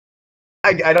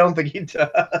I don't think he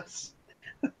does.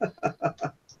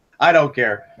 I don't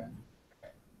care.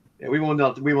 Yeah, we won't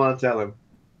tell him.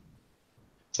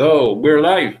 So we're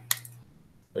live.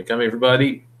 Welcome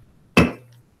everybody.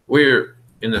 We're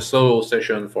in a solo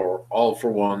session for All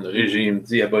for One Regime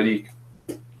Diabolique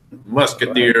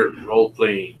Musketeer role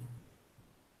playing.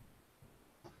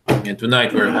 And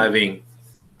tonight we're having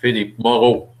Philippe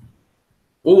Moreau,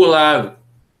 who will have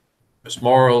a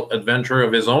small adventure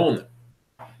of his own,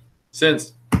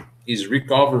 since he's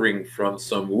recovering from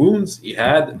some wounds he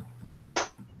had.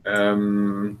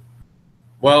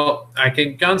 Well, I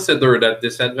can consider that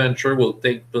this adventure will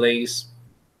take place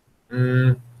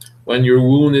when your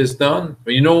wound is done.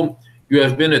 You know, you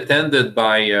have been attended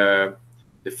by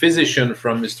the physician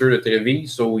from Mr. de Trevi,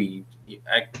 so he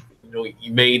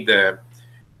made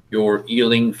your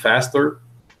healing faster.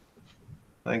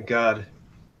 Thank God.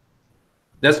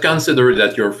 Let's consider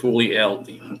that you're fully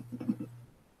healthy.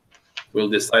 We'll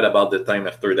decide about the time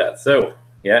after that. So,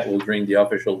 yeah, we'll drink the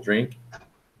official drink.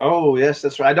 Oh yes,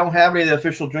 that's right. I don't have any of the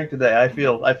official drink today. I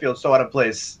feel so out of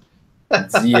place.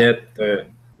 Diet.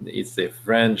 It's the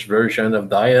French version of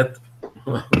diet.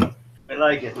 We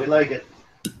like it. We like it.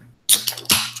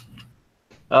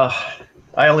 I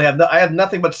have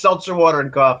nothing but seltzer water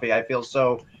and coffee. I feel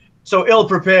so ill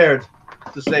prepared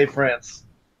to save France.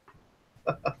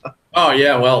 Oh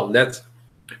yeah, well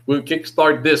we'll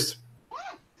kickstart this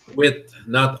with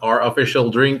not our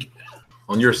official drink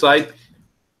on your side.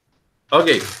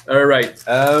 Okay, all right.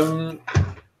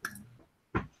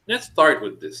 Let's start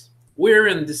with this. We're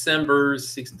in December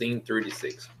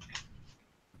 1636.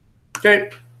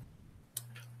 Okay,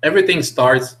 everything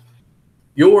starts.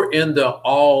 You're in the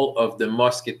Hall of the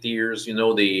Musketeers. You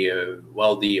know the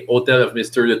Hotel of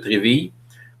Mr. de Trevi.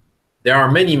 There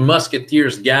are many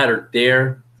musketeers gathered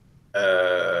there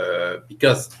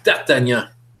because D'Artagnan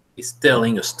is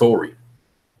telling a story.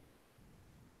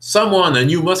 Someone, a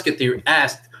new musketeer,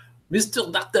 asked,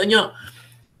 Mr. D'Artagnan,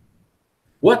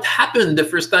 what happened the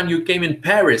first time you came in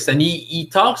Paris? And he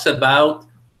talks about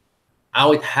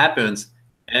how it happens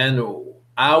and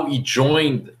how he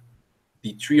joined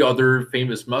the three other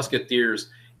famous musketeers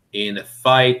in a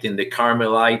fight in the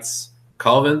Carmelites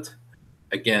convent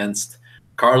against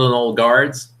Cardinal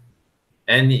Guards.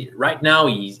 And right now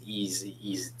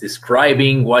he's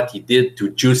describing what he did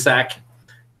to Jussac,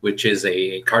 which is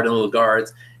a Cardinal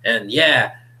Guards. And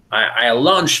yeah, I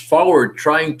lunged forward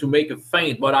trying to make a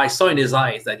feint, but I saw in his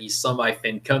eyes that he saw my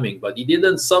feint coming, but he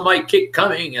didn't saw my kick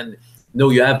coming. And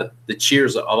you have the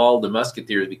cheers of all the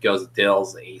musketeers because it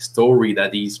tells a story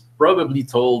that he's probably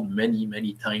told many,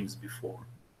 many times before.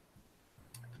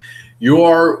 You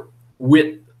are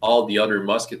with all the other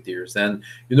musketeers, and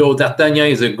D'Artagnan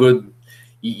is a good.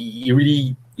 He's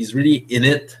really in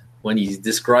it when he's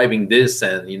describing this,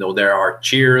 and there are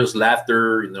cheers,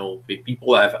 laughter.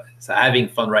 People having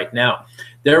fun right now.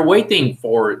 They're waiting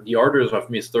for the orders of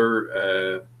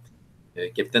Mr.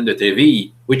 Captain de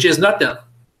Trevi, which is not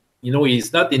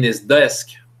he's not in his desk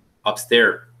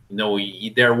upstairs.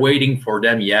 They're waiting for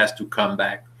them. He has to come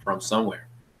back from somewhere.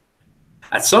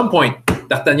 At some point,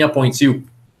 D'Artagnan points you,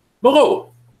 Moreau.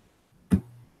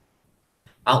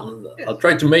 I'll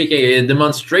try to make a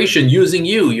demonstration using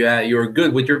you. Yeah, you're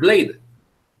good with your blade.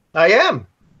 I am.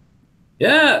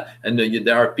 Yeah, and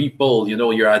there are people,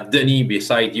 you're at Denis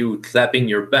beside you, clapping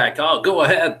your back. Oh, go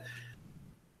ahead.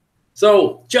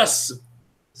 So just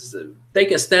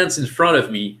take a stance in front of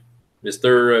me,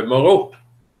 Mr. Moreau.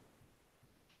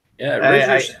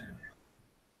 Yeah,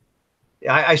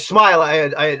 I smile.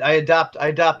 I adopt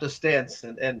a stance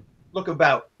and look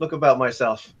about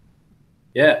myself.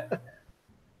 Yeah.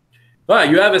 Well,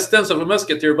 you have a stance of a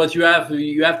musketeer, but you have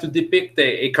to depict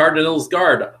a cardinal's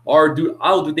guard. Or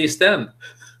how do they stand?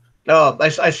 No, I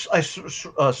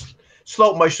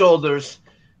slope my shoulders,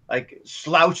 like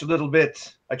slouch a little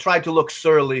bit. I try to look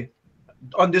surly,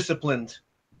 undisciplined.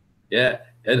 Yeah,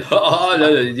 and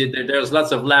there's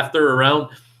lots of laughter around.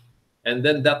 And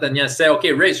then D'Artagnan say,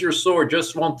 "Okay, raise your sword.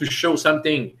 Just want to show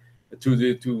something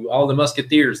to all the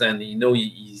musketeers." And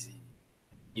he's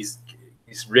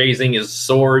raising his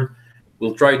sword.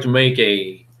 We'll try to make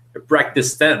a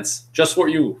practice stance just for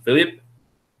you, Philippe.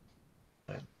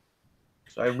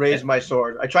 So I raise my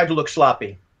sword. I try to look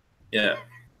sloppy. Yeah.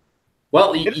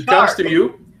 Well, he comes to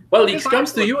you. Well, he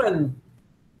comes to you and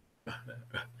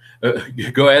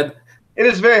go ahead. It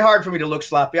is very hard for me to look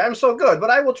sloppy. I'm so good, but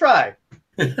I will try.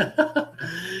 And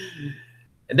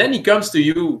then he comes to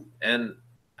you, and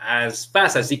as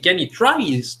fast as he can, he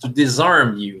tries to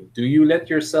disarm you. Do you let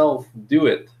yourself do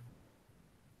it?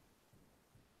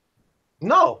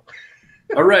 No.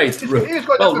 All right. He's going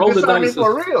to disarm me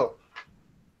for real.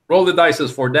 Roll the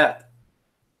dices for that.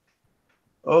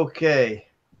 Okay.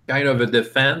 Kind of a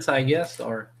defense, I guess,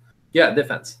 or yeah,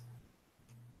 defense.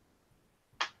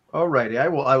 Alrighty. I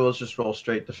will just roll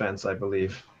straight defense, I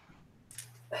believe.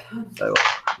 All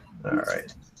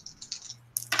right.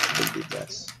 Would be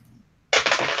best.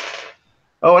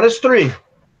 Oh, and it's 3.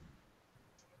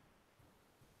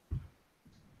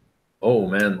 Oh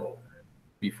man,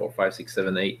 3, 4, 5, 6,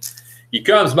 7, 8. He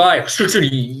comes by,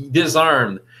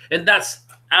 disarmed, and that's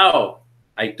how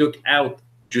I took out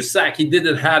Jussac. He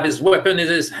didn't have his weapon in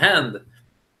his hand,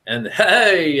 and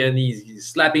hey, and he's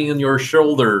slapping on your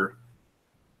shoulder.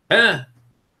 Huh?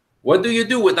 What do you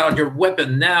do without your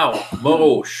weapon now,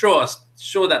 Moreau? Show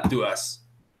that to us.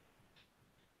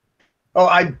 Oh,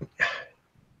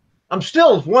 I'm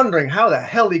still wondering how the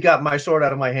hell he got my sword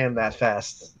out of my hand that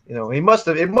fast. You know, it must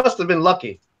have been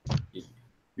lucky.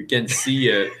 You can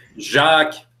see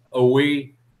Jacques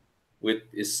away with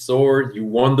his sword. You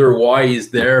wonder why he's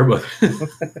there, but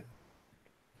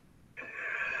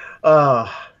I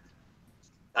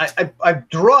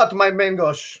draw out my main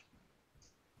gauche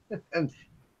and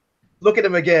look at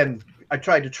him again. I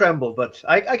tried to tremble, but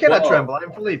I cannot tremble.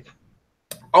 I'm Philippe.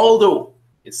 Although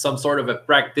it's some sort of a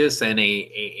practice and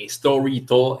a story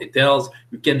it tells,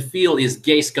 you can feel his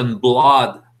Gascon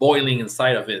blood boiling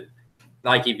inside of it,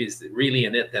 like if he's really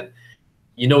in it, and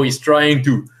you know he's trying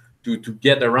to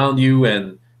get around you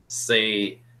and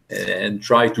say and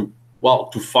try to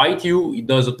fight you. He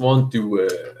doesn't want to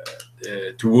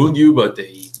wound you, but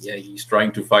yeah, he's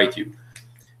trying to fight you.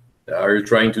 Are you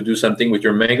trying to do something with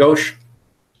your main gauche?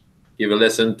 Give a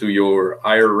lesson to your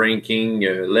higher ranking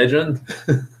legend.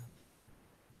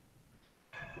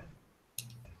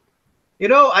 You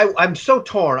know, I'm so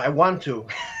torn. I want to.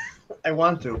 I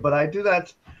want to, but I do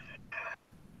that.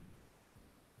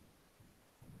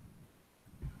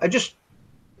 I just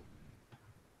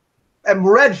am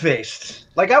red-faced.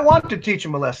 Like, I want to teach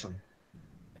him a lesson.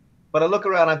 But I look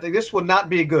around, I think this would not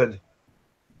be good.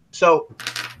 So,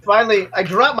 finally, I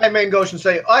drop my main gauche and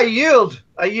say, I yield.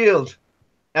 I yield.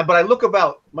 But I look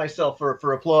about myself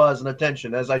for applause and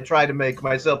attention as I try to make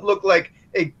myself look like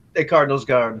a Cardinal's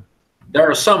guard. There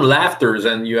are some laughters,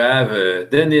 and you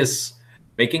have Dennis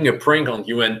making a prank on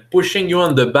you and pushing you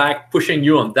on the back, pushing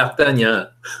you on D'Artagnan.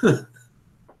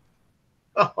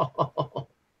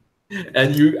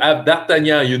 And you have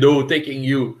D'Artagnan, you know, taking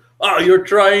you. Oh, you're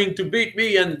trying to beat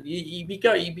me, and he's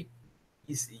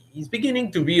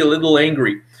beginning to be a little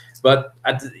angry, but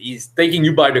he's taking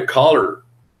you by the collar.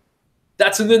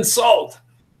 That's an insult.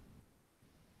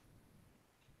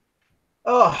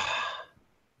 Oh,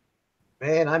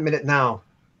 man, I'm in it now.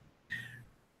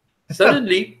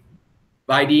 Suddenly,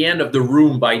 by the end of the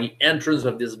room, by the entrance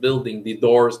of this building, the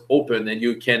doors open and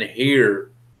you can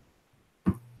hear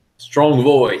strong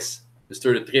voice,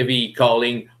 Mr. de Treville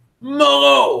calling,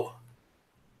 Moreau!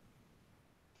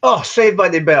 Oh, saved by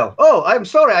the bell. Oh, I'm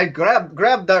sorry. I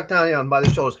grabbed D'Artagnan by the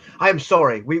shoulders. I am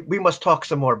sorry. We must talk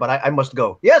some more, but I must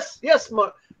go. Yes,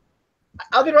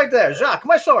 I'll be right there. Jacques,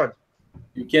 my sword.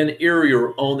 You can hear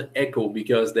your own echo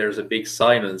because there's a big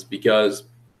silence, because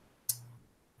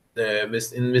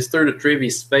in Mr. de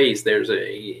Treville's face, there's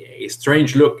a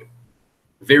strange look,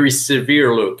 very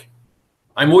severe look.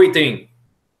 I'm waiting.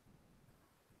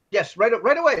 Yes, right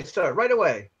away, sir. Right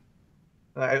away.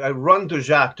 I run to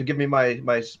Jacques to give me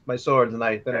my sword, and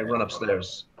then I run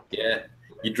upstairs. Yeah,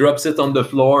 he drops it on the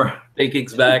floor,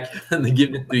 takes it back, and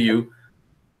give it to you.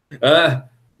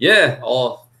 Yeah,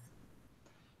 all.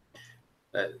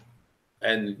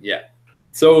 And yeah,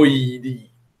 so Mr.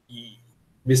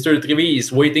 Treville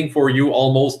is waiting for you,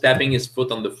 almost tapping his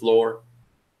foot on the floor.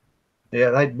 Yeah,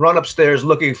 I run upstairs,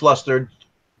 looking flustered,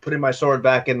 putting my sword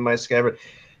back in my scabbard.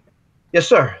 Yes,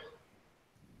 sir.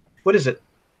 What is it?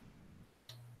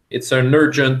 It's an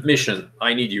urgent mission.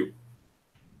 I need you.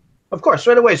 Of course,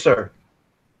 right away, sir.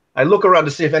 I look around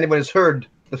to see if anybody's heard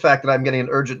the fact that I'm getting an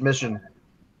urgent mission.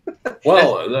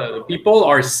 Well, the people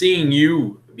are seeing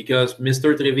you because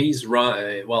Mr. Trevis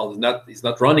he's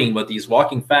not running, but he's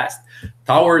walking fast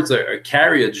towards a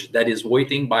carriage that is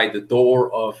waiting by the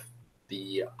door of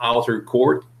the outer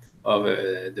court of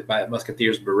the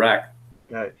Musketeers' barrack.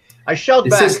 Right. I shout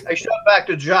back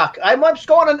to Jacques. I must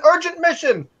go on an urgent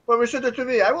mission for Monsieur de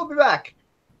Treville. I will be back.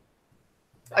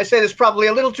 I say this probably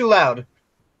a little too loud.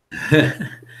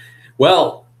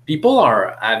 Well, people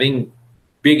are having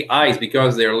big eyes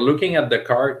because they're looking at the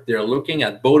cart. They're looking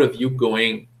at both of you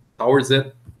going towards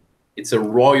it. It's a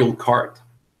royal cart.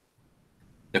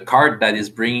 The cart that is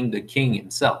bringing the king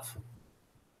himself.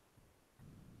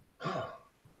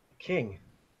 King.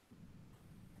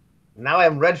 Now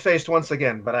I'm red-faced once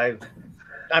again, but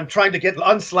I'm trying to get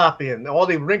unsloppy, and all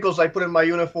the wrinkles I put in my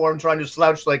uniform, trying to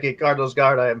slouch like a Cardinal's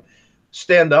guard. I am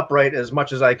stand upright as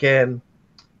much as I can,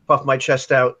 puff my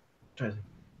chest out.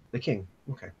 The king.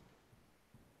 Okay.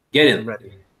 Get I'm in.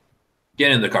 ready.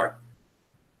 Get in the cart.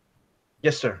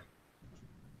 Yes, sir.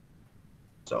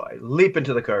 So I leap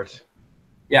into the cart.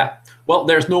 Yeah. Well,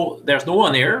 there's no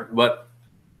one here, but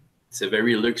it's a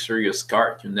very luxurious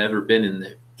cart. You've never been in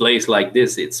a place like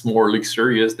this. It's more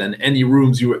luxurious than any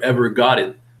rooms you ever got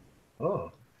in.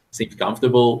 Oh, Seems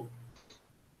comfortable.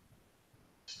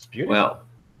 it's beautiful. Well,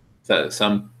 so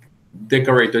some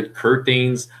decorated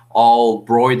curtains, all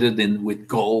broidered in with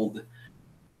gold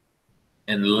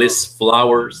and list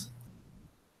flowers.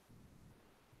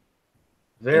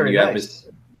 Very nice.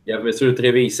 You have Mr.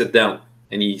 Trevi sit down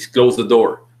and he's closed the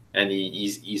door and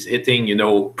he's hitting, you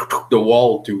know, the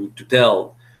wall to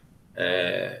tell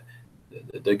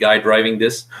the guy driving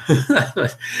this.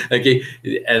 Okay,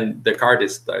 and the cart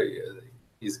is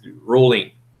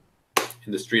rolling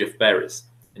in the street of Paris,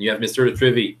 and you have Mr.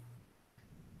 Trevi.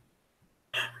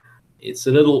 It's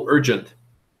a little urgent,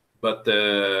 but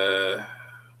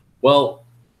well,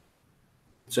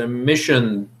 it's a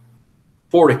mission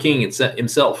for the king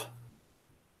himself.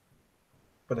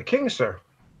 For the king, sir.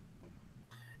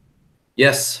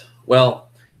 Yes. Well,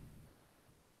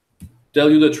 tell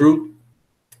you the truth,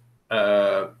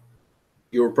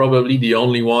 you're probably the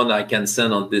only one I can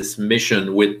send on this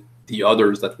mission with the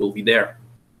others that will be there.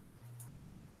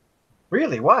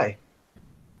 Really? Why?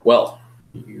 Well,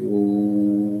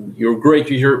 you're great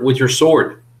with your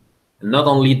sword, and not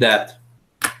only that,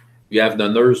 you have the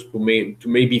nerves to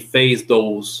maybe face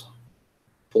those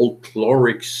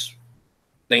folkloric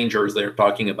dangers they're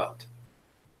talking about.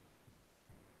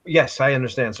 Yes, I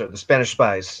understand, sir. The Spanish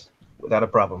spies, without a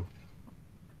problem.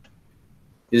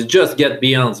 It's just get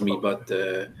beyond me, but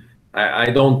I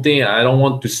don't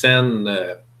want to send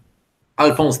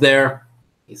Alphonse there.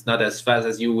 He's not as fast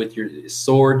as you with your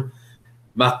sword.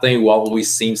 Martin, who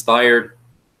always seems tired.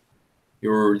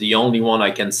 You're the only one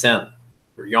I can send.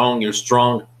 You're young, you're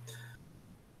strong.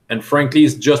 And frankly,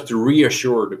 it's just to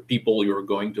reassure the people you're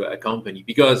going to accompany,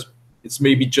 because it's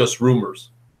maybe just rumors.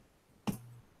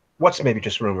 What's maybe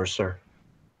just rumors, sir?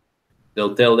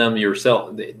 They'll tell them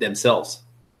themselves.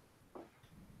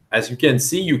 As you can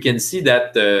see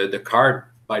that the cart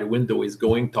by the window is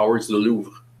going towards the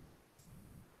Louvre.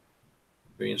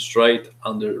 Going straight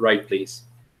on the right place.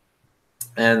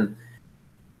 And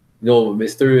you know,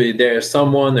 there's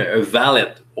someone, a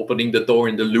valet, opening the door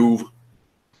in the Louvre.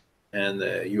 And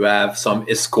you have some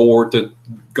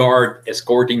guard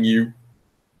escorting you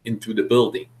into the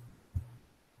building.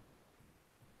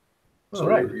 So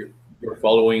right. You're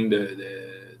following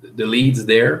the leads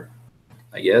there,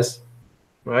 I guess.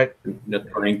 Right. Not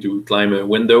trying to climb a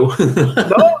window.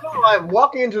 No, I'm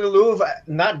walking into the Louvre,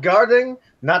 not guarding,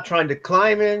 not trying to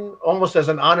climb in, almost as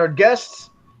an honored guest,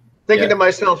 thinking to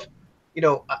myself, you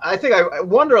know, I think I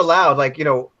wonder aloud, like, you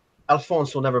know,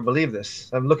 Alphonse will never believe this.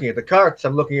 I'm looking at the carts,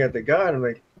 I'm looking at the guard, I'm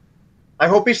like, I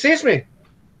hope he sees me.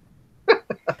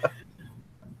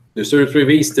 The Sir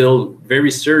Trevi, still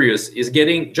very serious, is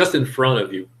getting just in front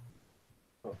of you.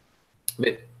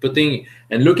 Looking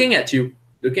at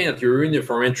your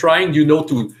uniform and trying, you know,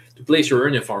 to place your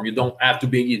uniform. You don't have to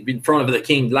be in front of the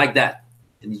king like that.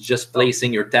 And he's just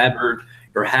placing your tabard,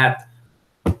 your hat.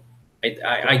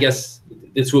 I guess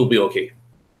this will be okay.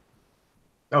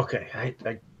 Okay,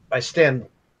 I stand,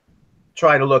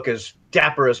 try to look as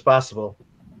dapper as possible.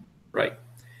 Right.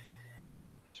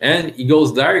 And he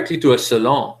goes directly to a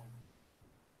salon.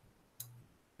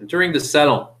 Entering the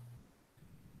salon,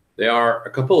 there are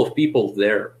a couple of people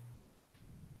there.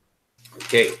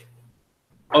 Okay.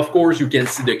 Of course, you can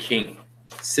see the king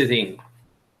sitting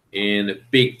in a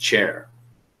big chair.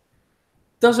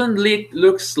 Doesn't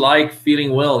looks like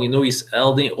feeling well. You know, he's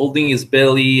holding his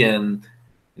belly, and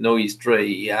you know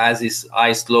he has his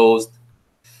eyes closed.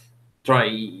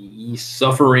 He's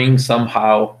suffering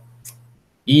somehow.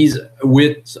 He's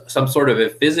with some sort of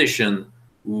a physician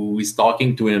who is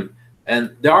talking to him,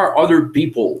 and there are other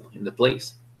people in the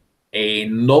place.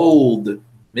 An old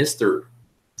mister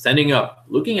standing up,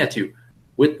 looking at you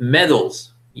with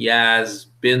medals. He has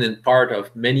been in part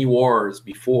of many wars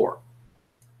before.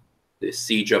 The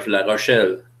Siege of La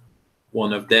Rochelle,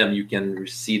 one of them, you can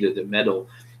see the medal.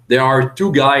 There are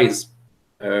two guys,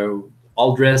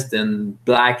 all dressed in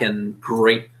black and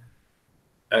gray,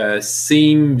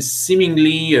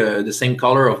 seemingly the same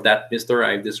color of that mister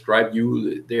I've described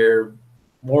you. They're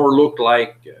more look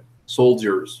like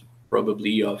soldiers,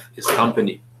 probably of his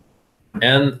company.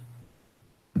 And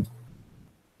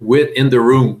within the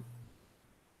room,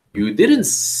 you didn't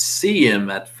see him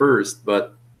at first,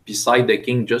 but beside the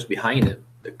king, just behind him,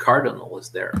 the cardinal is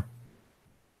there.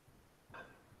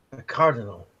 The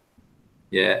cardinal.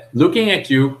 Yeah, looking at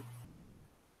you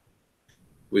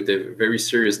with a very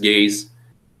serious gaze,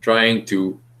 trying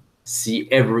to see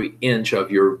every inch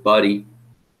of your body.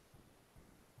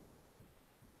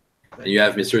 And you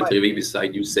have Mr. Tréville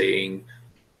beside you saying,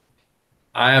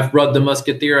 I have brought the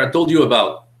musketeer I told you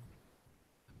about,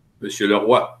 Monsieur le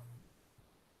Roi.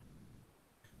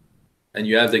 And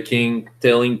you have the king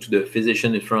telling to the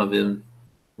physician in front of him,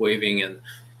 waving and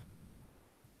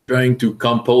trying to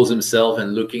compose himself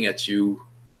and looking at you.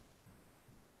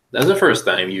 That's the first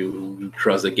time you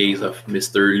cross the gaze of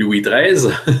Mr. Louis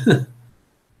XIII.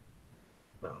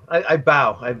 I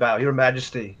bow, Your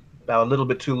Majesty. Bow a little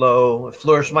bit too low,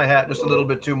 flourish my hat just a little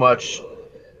bit too much,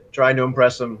 trying to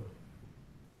impress him.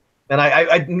 And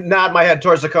I nod my head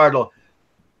towards the cardinal.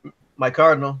 My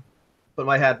cardinal, put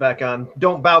my hat back on.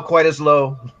 Don't bow quite as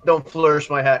low. Don't flourish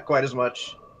my hat quite as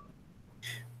much.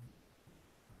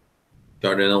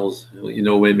 Cardinals, you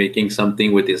know, when making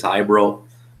something with his eyebrow.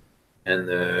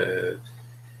 And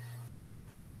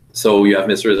so you have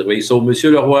Mr. Tréville. So,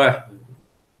 Monsieur le Roi,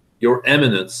 Your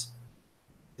Eminence,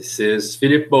 this is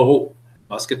Philippe Moreau,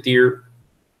 musketeer,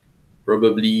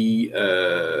 probably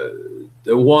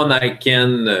the one I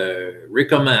can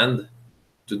recommend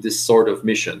to this sort of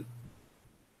mission.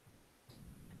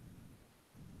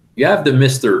 You have the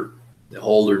Mr., the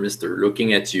older Mr.,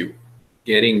 looking at you,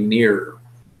 getting nearer,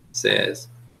 says,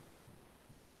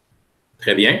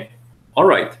 Très bien, all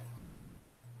right.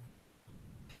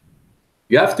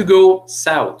 You have to go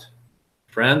south,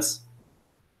 France.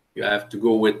 You have to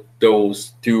go with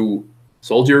those two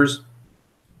soldiers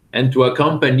and to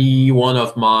accompany one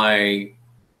of my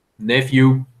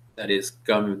nephew that is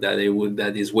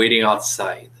waiting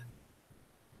outside.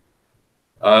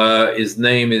 His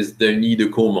name is Denis de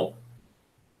Caumont.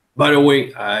 By the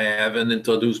way, I haven't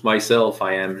introduced myself.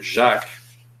 I am Jacques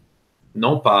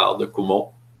Nompard de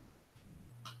Caumont.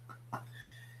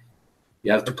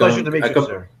 You have to pleasure to meet you,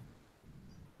 sir.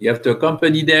 You have to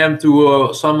accompany them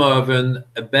to some of an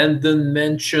abandoned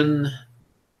mansion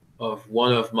of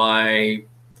one of my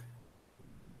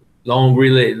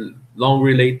long-related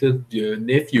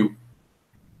nephew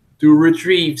to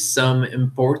retrieve some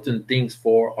important things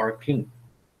for our king.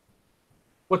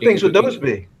 What things would those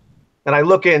be? And I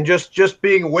look in, just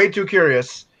being way too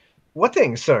curious. What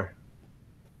things, sir?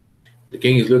 The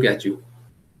king is looking at you.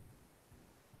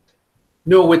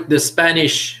 No, with the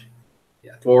Spanish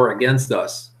war against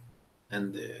us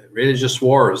and the religious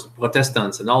wars, the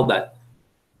Protestants and all that,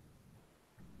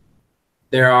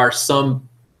 there are some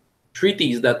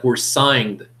treaties that were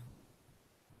signed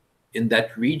in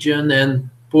that region and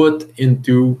put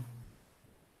into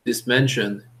this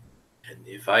mansion. And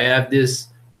if I have this,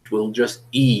 it will just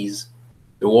ease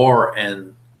the war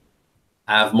and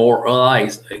have more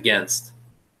allies against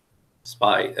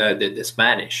the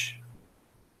Spanish.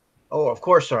 Oh, of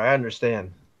course, sir. I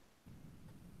understand.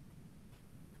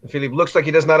 Philippe looks like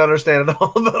he does not understand at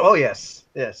all, but oh, yes,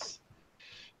 yes.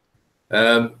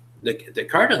 The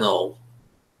cardinal,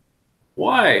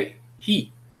 why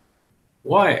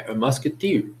a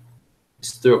musketeer?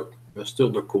 Mr.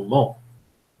 de Caumont,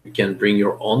 you can bring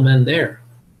your own men there.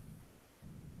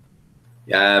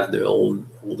 You have the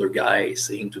older guy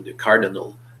saying to the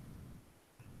cardinal,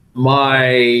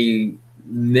 my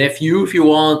nephew, if you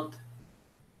want,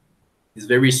 is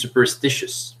very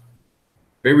superstitious,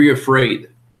 very afraid,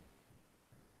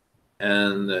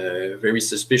 and very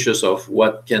suspicious of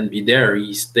what can be there.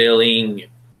 He's telling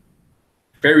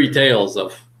fairy tales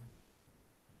of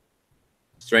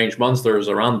strange monsters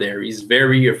around there. He's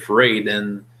very afraid,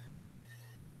 and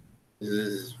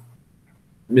Mr.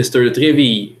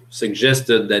 Tréville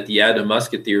suggested that he had a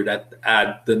musketeer that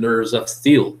had the nerves of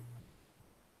steel.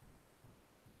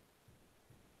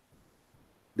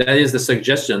 That is the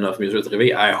suggestion of Mr.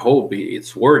 Tréville. I hope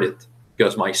it's worth it,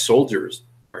 because my soldiers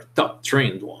are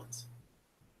top-trained ones.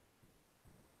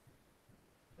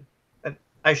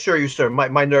 I assure you, sir,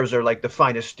 my nerves are like the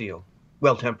finest steel,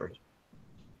 well-tempered.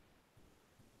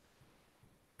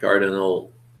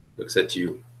 Cardinal looks at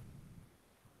you.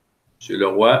 Monsieur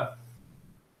le Roi,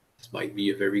 this might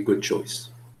be a very good choice.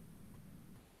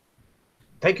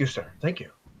 Thank you, sir. Thank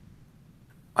you.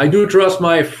 I do trust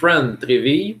my friend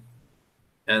Tréville,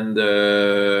 and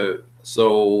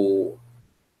so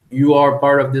you are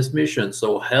part of this mission.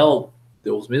 So help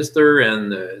those Mr.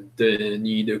 and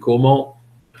Denis de Caumont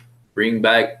bring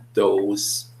back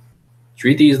those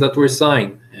treaties that were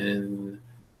signed, and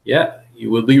yeah, you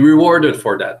will be rewarded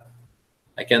for that.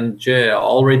 I can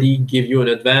already give you an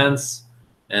advance.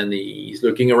 And he's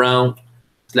looking around,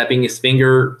 slapping his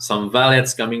finger. Some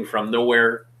valets coming from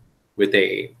nowhere with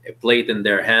a plate in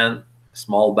their hand, a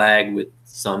small bag with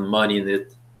some money in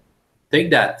it.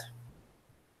 Take that.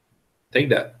 take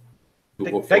that to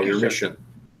go for Thank you, your sir. mission.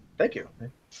 Thank you.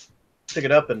 Pick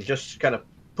it up and just kind of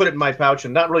put it in my pouch,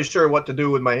 and not really sure what to do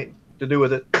with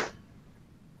it.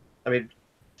 I mean,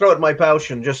 throw it in my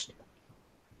pouch and just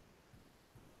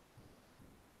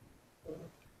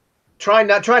trying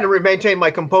to maintain my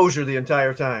composure the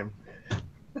entire time.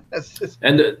 That's just,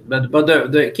 And but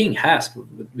the king asked,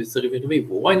 Mr. Rivet,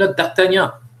 why not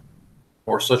D'Artagnan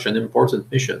for such an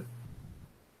important mission?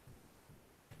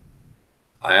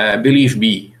 I believe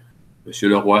me, Monsieur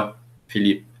le Roi,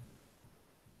 Philippe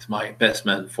is my best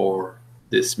man for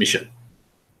this mission.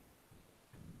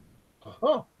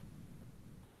 oh.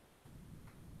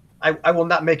 I will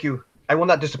not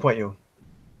disappoint you,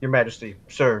 Your Majesty,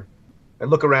 sir. And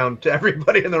look around to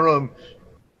everybody in the room.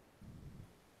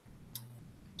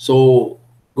 So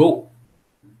go.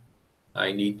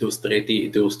 I need those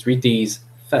treaties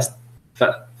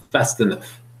fast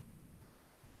enough.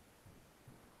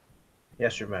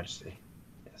 Yes, Your Majesty.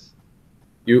 Yes.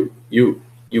 You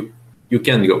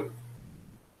can go.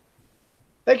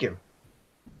 Thank you.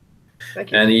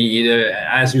 Thank you. And he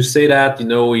as you say that,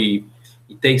 he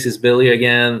takes his belly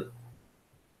again.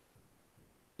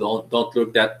 Don't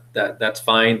look that's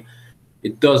fine.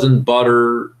 It doesn't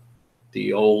bother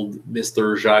the old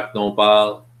Mr. Jacques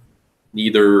Dompal,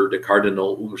 neither the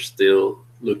Cardinal, who's still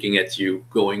looking at you,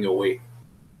 going away.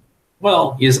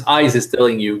 Well, his eyes is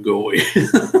telling you go away.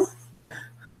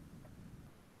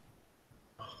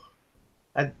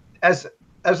 And as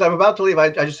I'm about to leave, I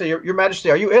just say, Your Majesty,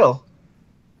 are you ill?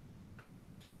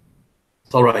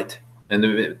 It's all right. And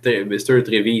Mr.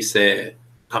 Trévis said,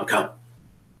 come.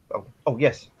 Oh,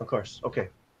 yes, of course. Okay.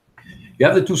 You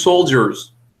have the two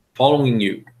soldiers following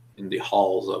you in the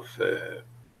halls of.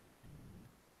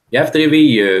 You have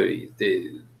Trévis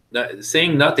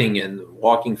saying nothing and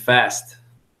walking fast.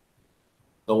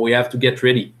 So we have to get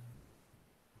ready.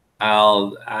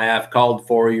 I have called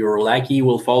for your lackey.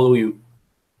 Will follow you.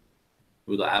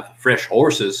 We'll have fresh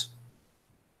horses,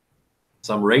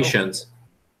 some rations.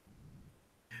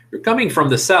 You're coming from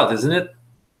the south, isn't it?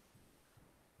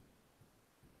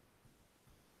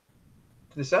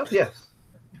 To the south? Yes.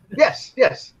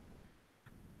 Yes.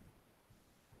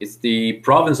 It's the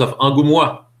province of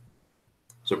Angoumois.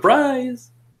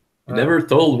 Surprise! You never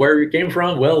told where you came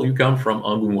from? Well, you come from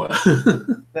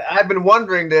Angoumois. I've been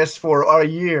wondering this for a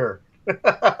year.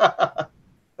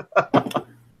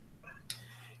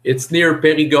 It's near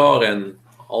Périgord and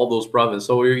all those provinces.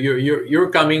 So you're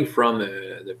coming from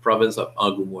the province of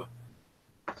Angoumois.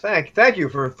 Thank you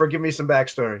for giving me some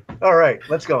backstory. All right,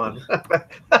 let's go on.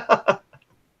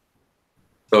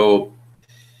 So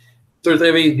Sir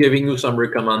Trévis is giving you some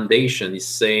recommendation. He's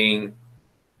saying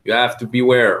you have to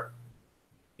beware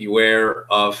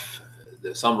of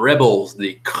some rebels,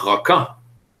 the Croquants.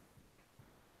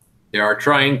 They are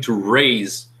trying to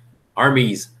raise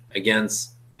armies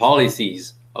against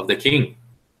policies of the king.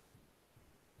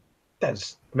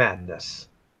 That's madness.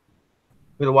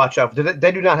 We gotta watch out.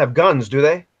 They do not have guns, do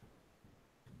they?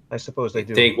 I suppose they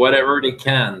do. Take whatever they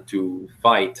can to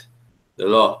fight the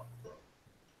law.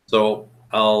 So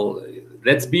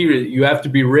you have to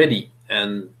be ready.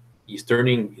 And he's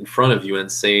turning in front of you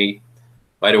and say,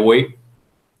 by the way,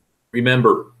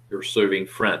 remember, you're serving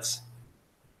France.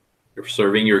 You're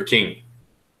serving your king.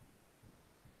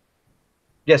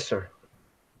 Yes, sir.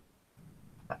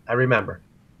 I remember.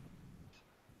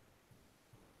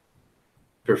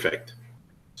 Perfect.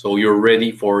 So you're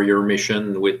ready for your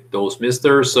mission with those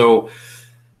misters. So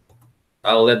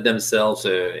I'll let themselves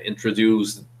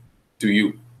introduce to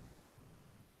you.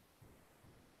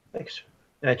 Thanks.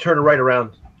 And I turn right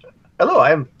around. Hello,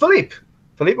 I am Philippe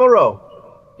Moreau.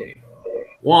 Okay.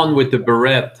 One with the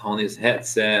beret on his head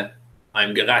said,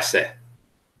 I'm Grasset.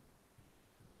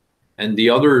 And the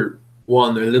other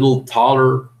one, a little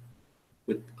taller,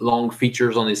 with long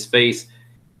features on his face.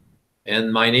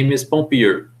 And my name is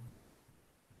Pompilleux.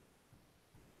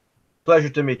 Pleasure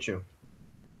to meet you.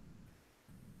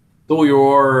 So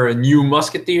you're a new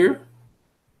musketeer?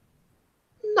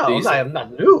 No, I am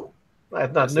not new. I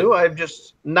am not new. I'm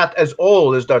just not as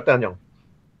old as D'Artagnan.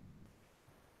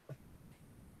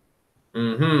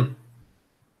 Mm-hmm.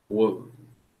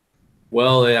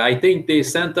 Well, I think they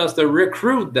sent us the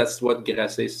recruit. That's what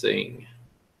Grasset is saying.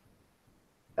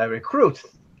 A recruit?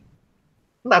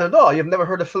 Not at all. You've never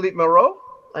heard of Philippe Moreau?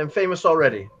 I'm famous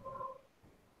already.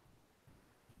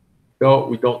 No,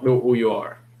 we don't know who you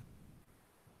are.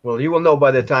 Well, you will know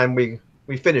by the time we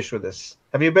finish with this.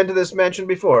 Have you been to this mansion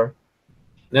before?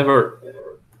 Never.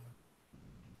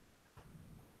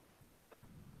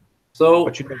 So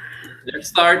let's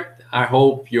start. I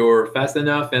hope you're fast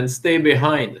enough and stay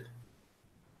behind.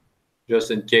 just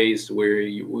in case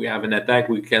we have an attack,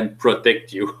 we can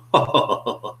protect you.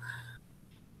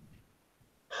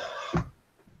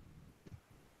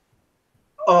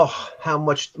 Oh, how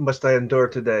much must I endure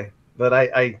today? But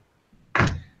I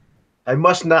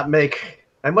must not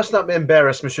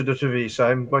embarrass Monsieur de Treville, so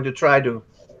I'm going to try to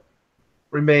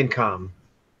remain calm.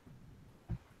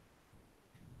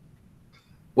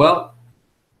 Well,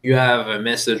 you have a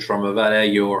message from a valet.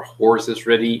 Your horse is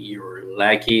ready. Your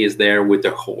lackey is there with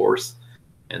the horse,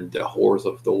 and the horse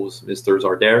of those misters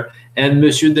are there. And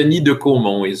Monsieur Denis de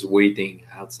Caumont is waiting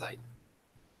outside.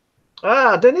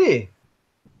 Ah, Denis.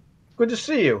 Good to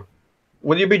see you.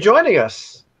 Will you be joining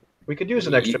us? We could use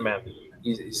an extra man.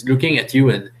 He's looking at you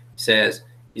and says,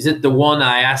 "Is it the one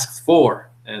I asked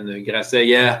for?" And Grasset,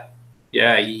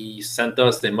 yeah, he sent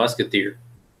us the musketeer.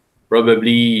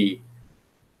 Probably,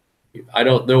 I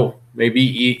don't know.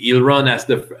 Maybe he'll run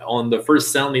on the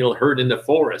first sound he'll heard in the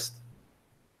forest,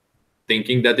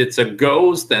 thinking that it's a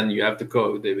ghost. And you have to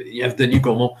go. You have Denis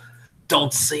Caumont.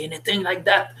 Don't say anything like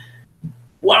that.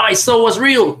 What I saw was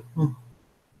real.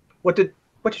 What did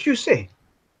you say?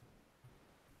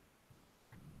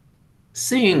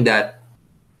 Seeing that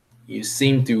you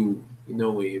seem to,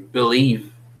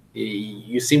 believe,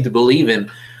 you seem to believe him,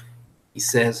 he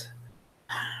says,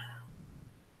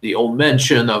 the old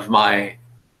mention of my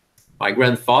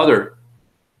grandfather.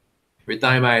 Every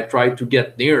time I tried to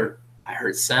get near, I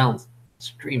heard sounds,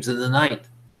 screams in the night.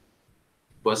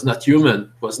 It was not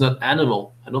human, it was not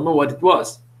animal. I don't know what it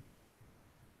was.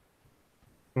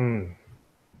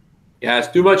 He has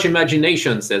too much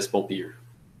imagination, says Pompier.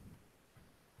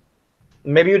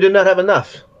 Maybe you did not have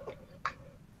enough.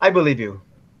 I believe you.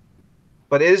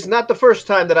 But it is not the first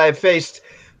time that I have faced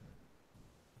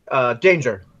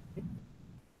danger.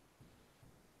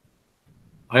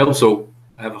 I also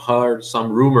have heard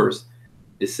some rumors.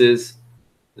 This is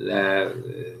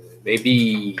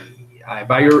maybe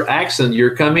by your accent,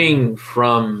 you're coming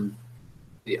from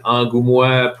the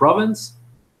Angoumois province?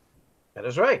 That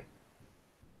is right.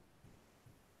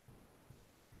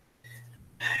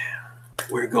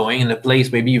 We're going in a place,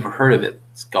 maybe you've heard of it.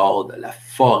 It's called La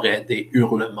Forêt des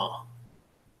Hurlements.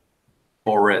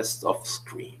 Forest of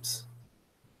Screams.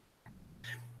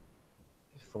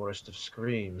 Forest of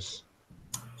Screams.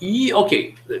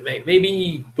 Okay,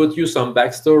 maybe put you some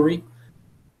backstory.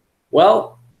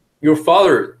 Well, your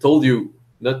father told you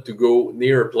not to go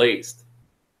near a place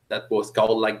that was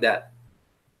called like that.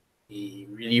 He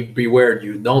really beware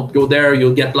you. Don't go there,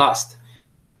 you'll get lost.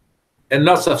 And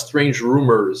lots of strange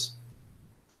rumors.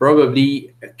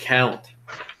 Probably a count.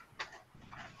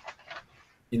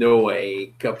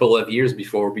 A couple of years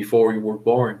before you were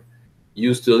born,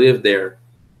 used to live there.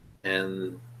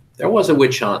 And there was a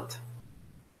witch hunt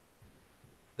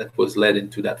that was led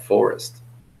into that forest.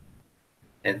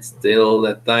 And still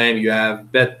that time you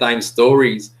have bedtime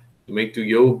stories to make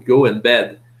you go in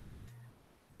bed.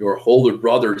 Your older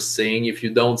brother saying if you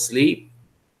don't sleep,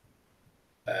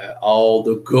 all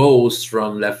the ghosts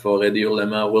from La Forêt des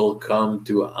Hurlements will come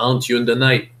to haunt you in the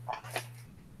night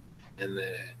and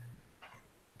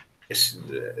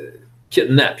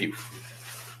kidnap you.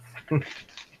 We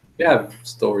have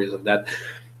stories of that.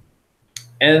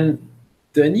 And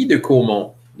Denis de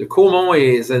Caumont. De Caumont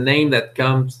is a name that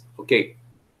comes,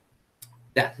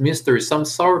 that Mr. is some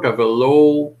sort of a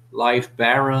low-life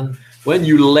baron. When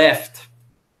you left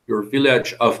your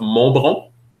village of Montbron,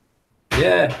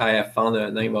 yeah, I have found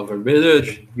the name of a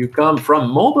village. You come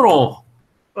from Montbron.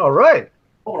 All right.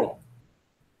 Montbron.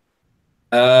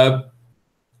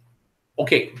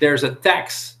 There's a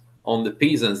tax on the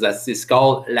peasants that is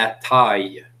called la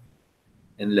taille.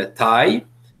 And la taille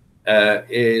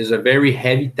is a very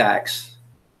heavy tax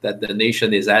that the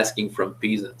nation is asking from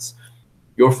peasants.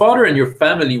 Your father and your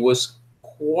family was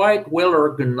quite well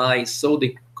organized, so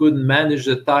they could manage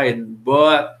the taille,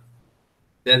 but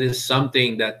that is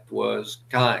something that was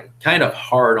kind of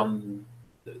hard on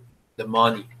the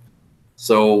money.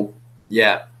 So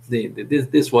yeah,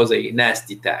 this was a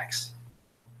nasty tax.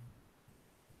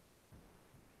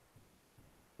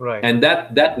 Right. And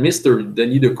that Mr.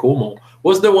 Denis de Caumont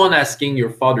was the one asking your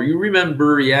father. You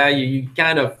remember, you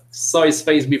kind of saw his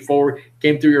face before,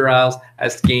 came to your house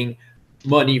asking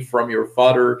money from your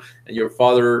father, and your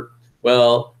father,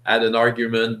 well, had an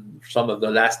argument some of the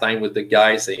last time with the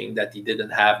guy saying that he didn't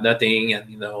have nothing, and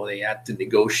they had to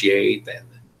negotiate, and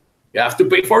you have to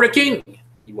pay for the king,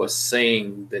 he was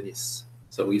saying, Denis.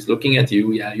 So he's looking at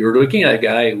you. Yeah, you're looking at a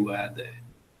guy who had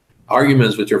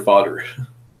arguments with your father.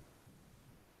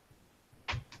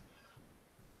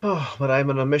 Oh, but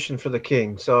I'm on a mission for the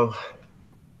king, so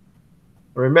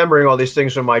remembering all these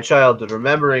things from my childhood,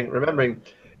 remembering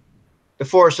the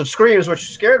Forest of Screams,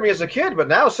 which scared me as a kid, but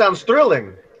now sounds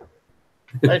thrilling.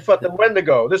 I fought the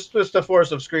Wendigo. This the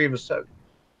Forest of Screams.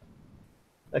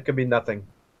 That could be nothing.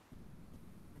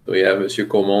 So yeah, Monsieur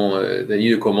Caumont,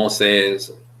 Denis de Caumont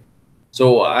says,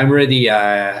 so I'm ready.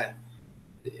 It's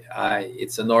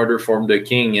an order from the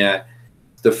king.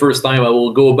 It's the first time I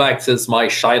will go back since my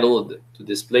shuttle to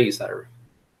this place.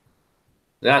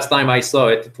 Last time I saw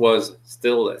it, it was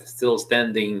still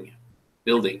standing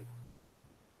building.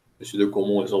 Monsieur de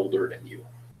Caumont is older than you.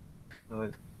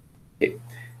 Okay.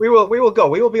 We will go.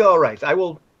 We will be all right. I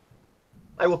will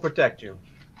protect you.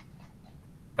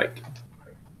 Right.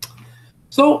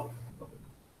 So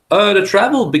the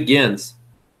travel begins.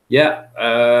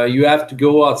 Yeah, you have to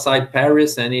go outside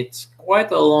Paris, and it's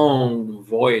quite a long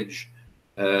voyage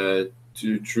to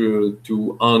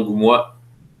Angoumois.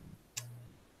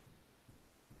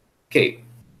 Okay,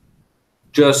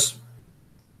 just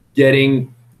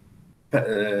getting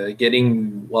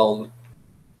well,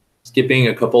 skipping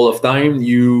a couple of times,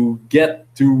 you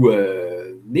get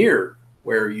to near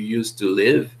where you used to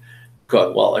live.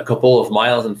 Well, a couple of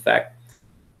miles, in fact,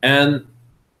 and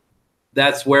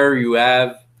that's where you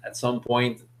have at some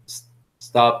point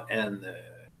stop and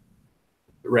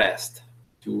rest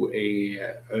to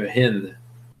a inn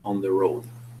on the road.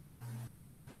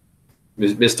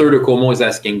 Mr. de Caumont is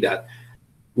asking that.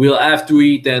 We'll have to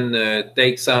eat and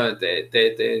take some,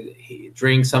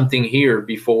 drink something here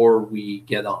before we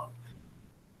get on.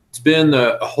 It's been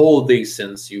a whole day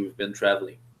since you've been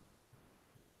traveling.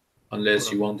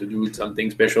 Unless you want to do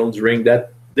something special during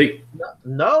that day.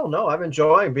 No, I'm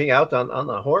enjoying being out on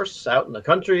the horse, out in the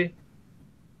country.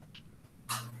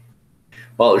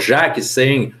 Well, Jacques is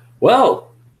saying,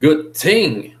 well, good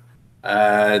thing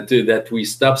that we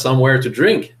stop somewhere to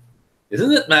drink.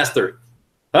 Isn't it, Master?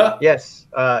 Huh? Yes,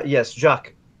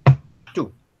 Jacques.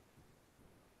 2.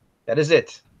 That is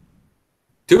it.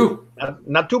 2?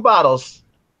 Not 2 bottles.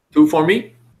 2 for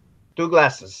me? 2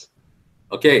 glasses.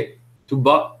 Okay, 2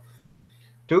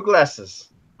 glasses.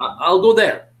 I'll go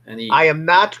there. And I am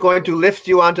not going to lift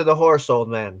you onto the horse, old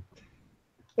man.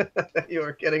 You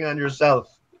are getting on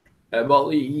yourself. Well,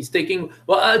 he's taking...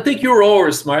 Well, take your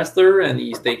horse, Master. And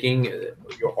he's taking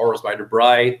your horse by the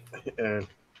bride.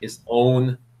 His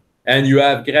own. And you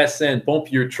have Grasset and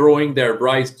Pompier throwing their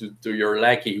brides to your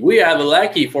lackey. We have a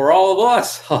lackey for all of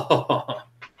us.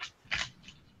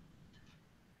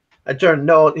 I turn.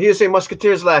 No, he is a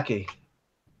musketeer's lackey.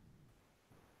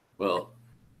 Well,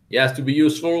 he has to be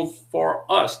useful for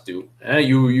us too. I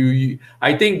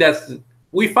think that's...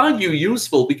 We found you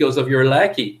useful because of your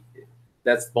lackey.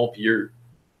 That's Pompier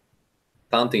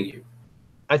taunting you.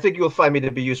 I think you will find me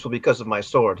to be useful because of my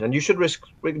sword, and you should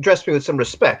address me with some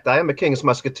respect. I am a king's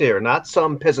musketeer, not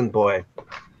some peasant boy.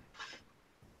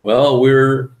 Well,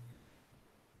 we're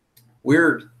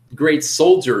great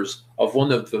soldiers of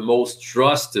one of the most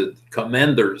trusted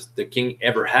commanders the king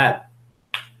ever had.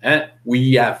 And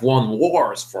we have won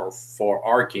wars for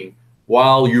our king,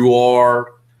 while you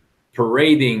are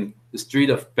parading the street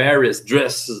of Paris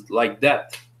dressed like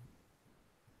that.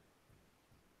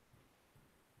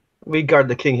 We guard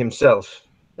the king himself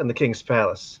and the king's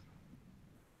palace.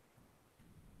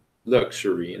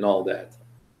 Luxury and all that.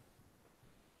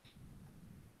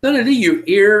 Suddenly you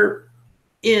hear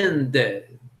in the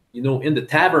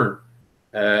tavern.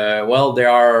 Well,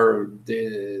 there's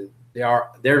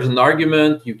an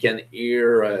argument. You can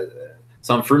hear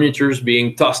some furnitures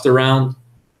being tossed around.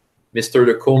 Mr.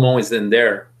 de Caumont is in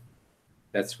there.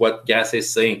 That's what Gas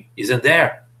is saying. He's in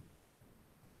there.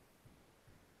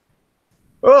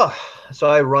 Oh, so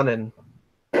I run in.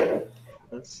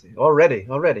 Let's see. Already.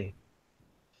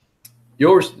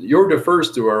 You're the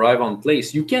first to arrive on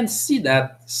place. You can see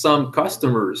that some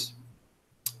customers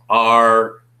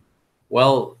are,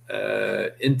 well,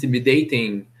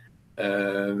 intimidating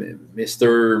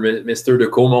Mr. de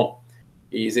Caumont.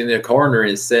 He's in the corner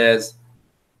and says,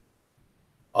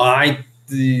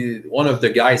 one of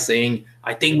the guys saying,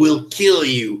 I think we'll kill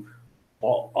you.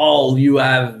 All you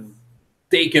have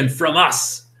taken from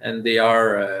us. And they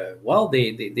are,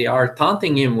 they are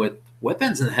taunting him with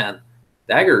weapons in hand,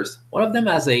 daggers. One of them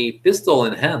has a pistol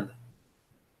in hand.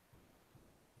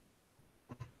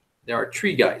 There are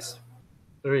 3 guys.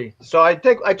 3. So I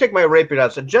take my rapier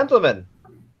out. So, gentlemen,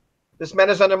 this man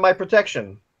is under my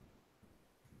protection.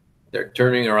 They're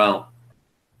turning around,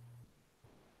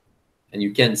 and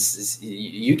you can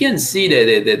see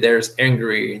that there's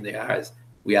angry in their eyes.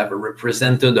 We have a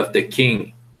representative of the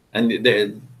king, and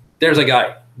there's a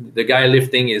guy. The guy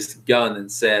lifting his gun and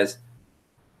says,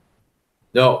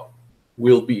 "No,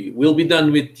 we'll be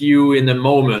done with you in a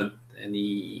moment." And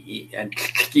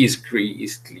he's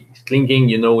clinking,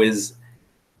 his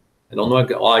I don't know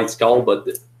how it's called, but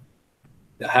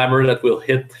the hammer that will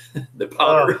hit the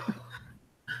powder. Oh,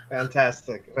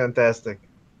 fantastic, fantastic.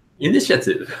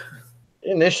 Initiative.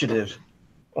 Initiative.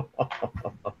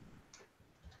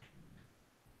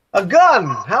 A gun!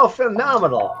 How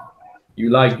phenomenal! You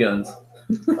like guns.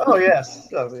 Oh yes,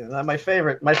 my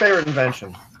favorite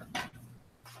invention.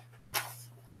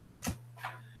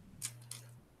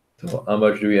 So how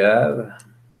much do we have?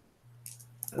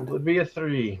 It would be a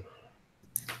 3.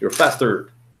 You're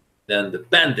faster than the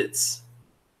bandits.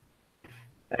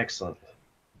 Excellent.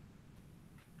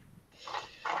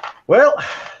 Well,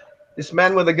 this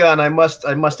man with a gun, I must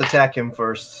attack him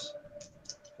first,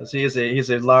 because he's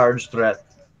a large threat.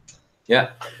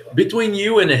 Yeah, between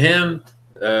you and him,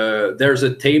 there's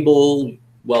a table.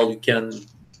 Well,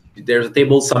 there's a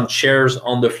table, some chairs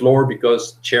on the floor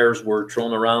because chairs were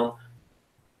thrown around.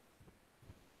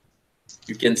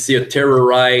 You can see a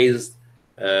terrorized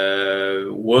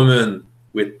woman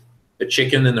with a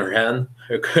chicken in her hand,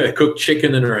 a cooked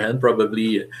chicken in her hand,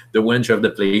 probably the wench of the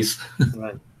place.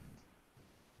 Right.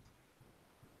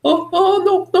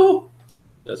 Oh, no.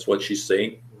 That's what she's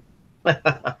saying.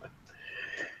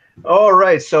 All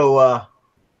right, so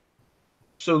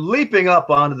leaping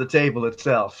up onto the table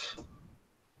itself,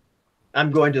 I'm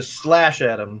going to slash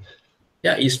at him.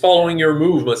 Yeah, he's following your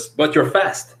move, but you're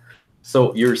fast.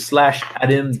 So you're slash at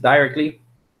him directly?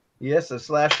 Yes, I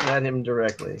slashed at him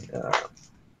directly.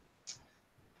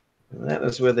 And that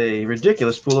is with a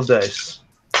ridiculous pool of dice.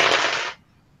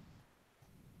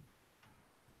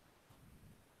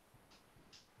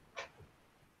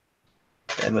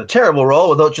 And a terrible roll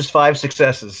without just 5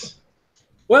 successes.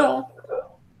 Well,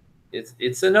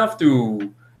 it's enough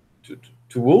to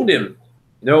wound him.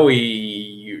 You know,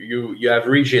 you have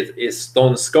reached his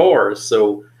stone score,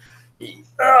 so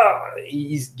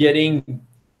he's getting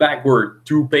backward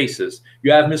 2 paces.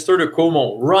 You have Mr.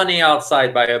 Decomo running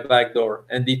outside by a back door,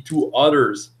 and the 2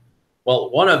 others.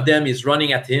 Well, one of them is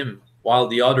running at him, while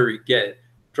the other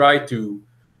try to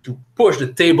push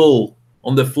the table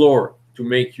on the floor to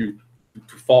make you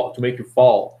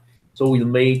fall. So we'll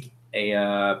make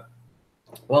a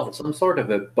some sort of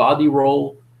a body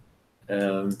roll,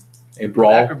 a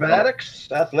brawl.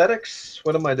 Acrobatics, athletics.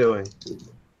 What am I doing?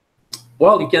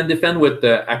 Well, you can defend with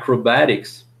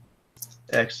acrobatics.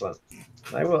 Excellent.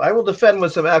 I will defend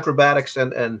with some acrobatics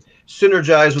and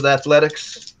synergize with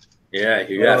athletics. Yeah,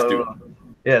 you have to.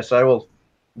 Yes, I will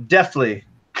definitely.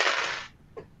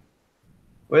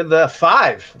 With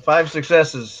 5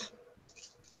 successes.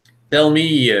 Tell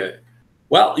me,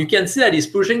 well, you can see that he's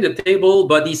pushing the table,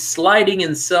 but he's sliding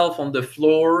himself on the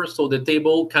floor, so the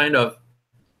table kind of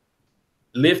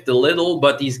lift a little,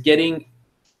 but he's getting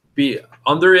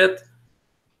under it.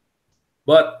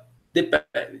 But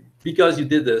because you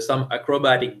did some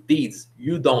acrobatic deeds,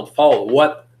 you don't fall.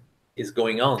 What is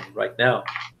going on right now?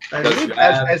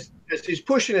 As he's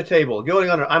pushing the table, going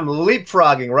under, I'm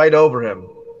leapfrogging right over him,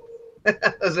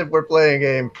 as if we're playing a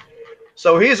game.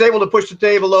 So he's able to push the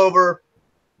table over,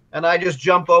 and I just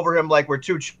jump over him like we're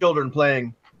 2 children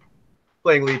playing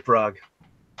leapfrog.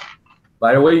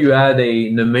 By the way, you had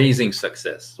an amazing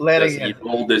success. He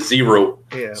rolled a 0.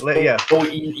 Yeah, So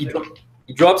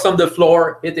he drops on the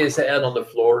floor, hit his head on the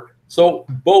floor. So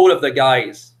both of the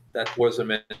guys that was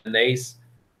a menace,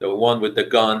 the one with the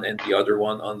gun and the other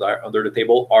one under the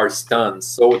table, are stunned.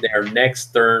 So their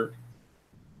next turn,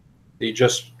 they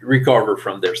just recover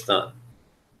from their stun.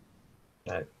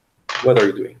 Right. What are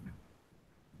you doing?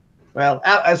 Well,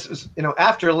 as you know,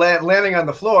 after landing on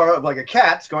the floor like a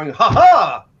cat, going ha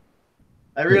ha,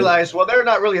 I realized, well, they're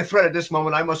not really a threat at this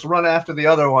moment. I must run after the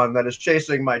other one that is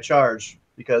chasing my charge,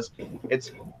 because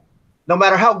it's no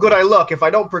matter how good I look, if I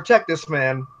don't protect this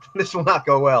man, this will not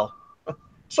go well.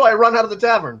 So I run out of the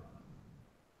tavern.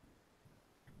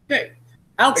 Okay,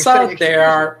 outside there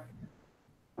are.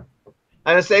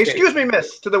 And I say, "Excuse me,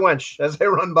 miss," to the wench as they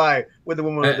run by with the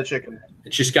woman with the chicken.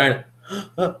 And she's kind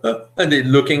of, and they're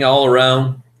looking all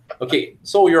around. Okay,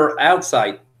 so you're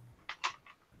outside.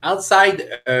 Outside,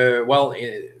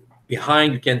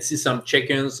 behind you can see some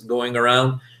chickens going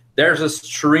around. There's a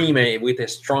stream with a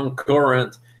strong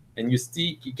current, and you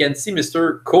can see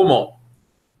Mr. Como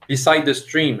beside the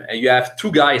stream, and you have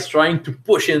 2 guys trying to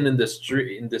push in the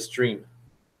stream.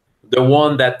 The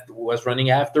one that was running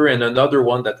after, and another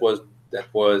one that was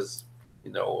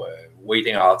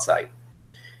waiting outside.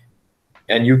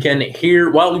 And you can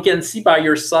hear, you can see by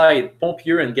your side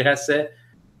Pompier and Grasset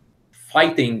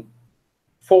fighting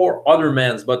 4 other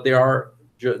men, but they are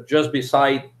just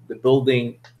beside the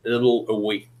building, a little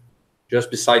away, just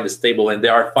beside the stable, and they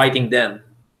are fighting them.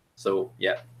 So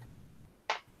yeah.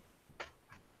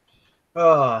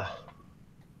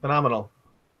 Phenomenal.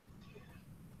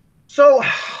 So,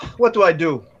 what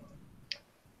do?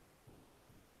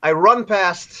 I run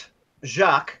past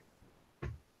Jacques.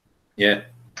 Yeah.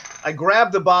 I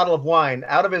grab the bottle of wine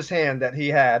out of his hand that he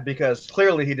had because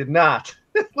clearly he did not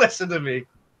listen to me.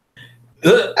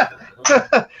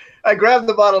 I grab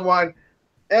the bottle of wine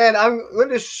and I'm going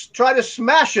to try to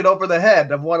smash it over the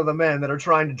head of one of the men that are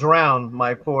trying to drown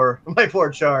my poor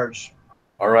charge.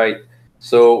 All right.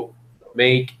 So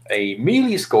make a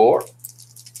melee score.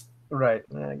 Right,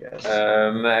 I guess.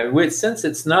 With since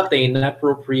it's not an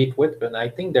appropriate weapon, I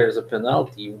think there's a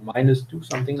penalty -2,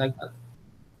 something like that.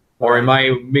 Or am I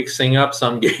mixing up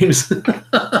some games?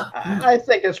 I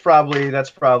think that's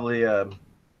probably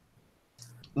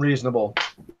reasonable.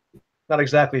 Not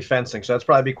exactly fencing, so that's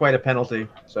probably be quite a penalty.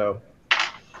 So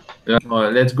yeah,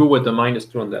 let's go with the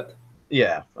 -2 on that.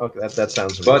 Yeah, okay, that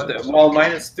sounds But reasonable. well,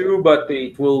 -2, but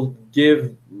it will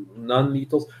give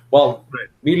non-lethals. Well, Right.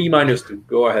 melee -2.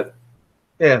 Go ahead.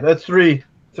 Yeah, that's three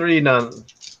none.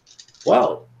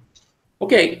 Well,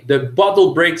 okay. The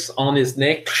bottle breaks on his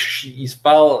neck. He's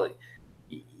foul.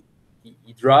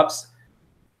 He drops.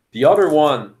 The other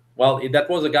one, well, that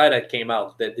was a guy that came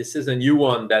out. That this is a new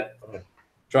one that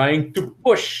trying to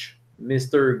push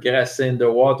Mr. Grasset in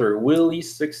the water. Will he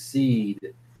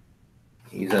succeed?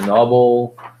 He's a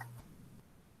noble.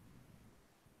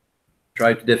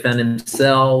 Try to defend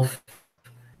himself.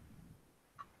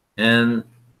 And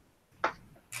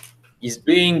he's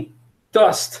being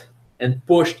tossed and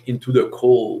pushed into the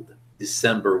cold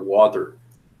December water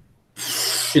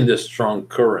in the strong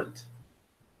current.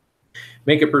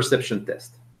 Make a perception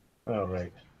test. All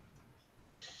right.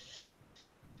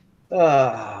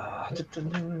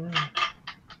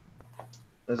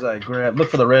 As I look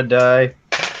for the red die.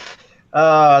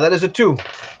 That is a 2.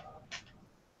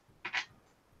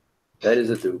 That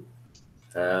is a 2.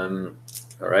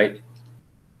 All right.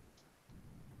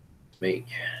 Make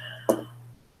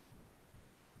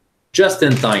just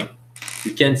in time.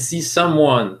 You can see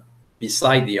someone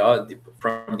beside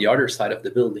from the other side of the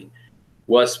building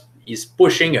he's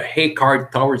pushing a hay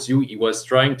cart towards you. He was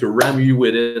trying to ram you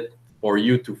with it for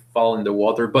you to fall in the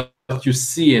water, but you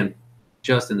see him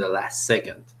just in the last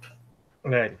second.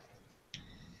 Right.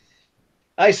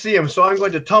 I see him, so I'm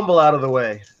going to tumble out of the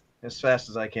way as fast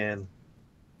as I can.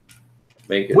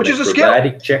 Which is a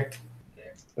skill check.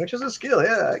 Which is a skill,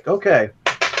 yeah. Okay.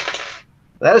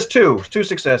 That is 2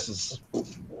 successes.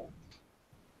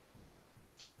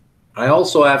 I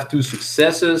also have 2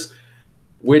 successes,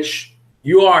 which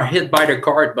you are hit by the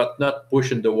cart, but not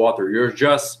pushing the water. You're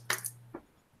just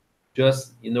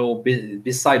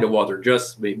beside the water,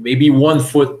 just maybe 1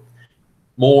 foot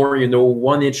more,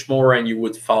 1 inch more, and you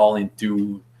would fall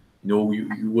into,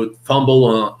 you would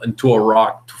fumble into a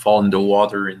rock to fall in the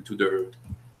water, into the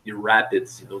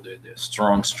rapids, the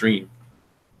strong stream.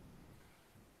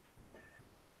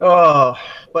 Oh,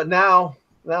 but now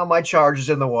my charge is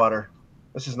in the water.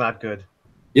 This is not good.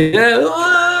 Yeah,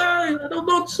 I don't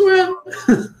know to swim.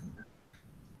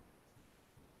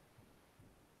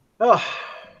 Oh.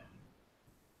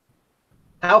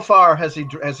 How far has he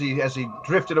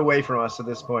drifted away from us at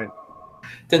this point?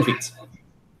 10 feet.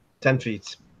 10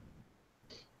 feet.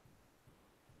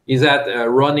 Is that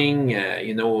running?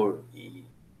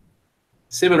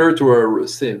 Similar to a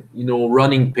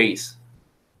running pace.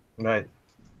 Right.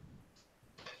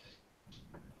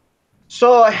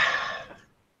 So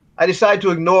I decide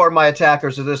to ignore my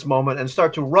attackers at this moment and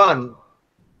start to run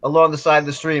along the side of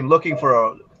the stream, looking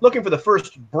for the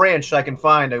first branch I can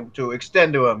find to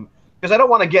extend to him, because I don't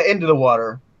want to get into the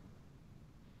water.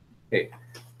 Okay,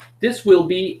 this will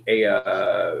be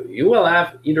a you will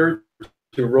have either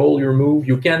to roll your move.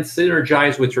 You can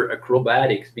synergize with your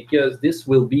acrobatics, because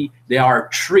there are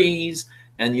trees,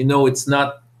 and it's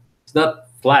not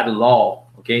flat at all.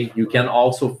 Okay, you can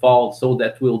also fall, so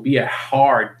that will be a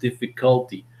hard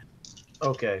difficulty.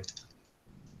 Okay.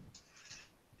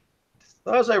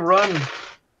 As I run,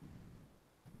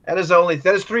 that is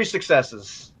 3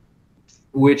 successes,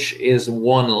 which is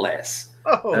 1 less.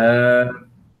 Oh.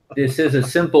 This is a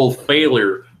simple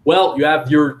failure. Well, you have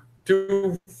your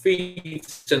 2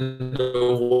 feet in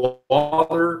the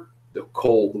water, the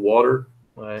cold water,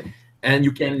 right? And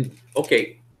you can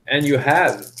and you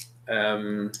have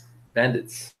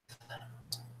bandits.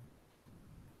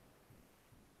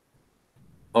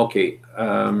 Okay,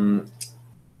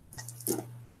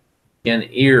 can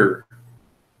hear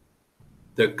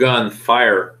the gun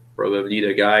fire, probably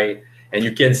the guy, and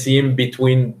you can see him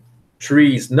between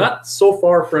trees, not so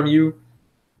far from you.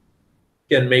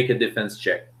 Can make a defense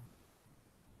check.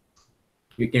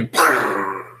 You can.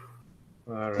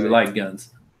 All right. You like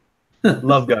guns?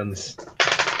 Love guns.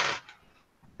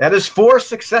 That is 4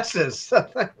 successes.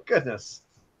 Thank goodness.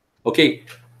 Okay,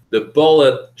 the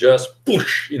bullet just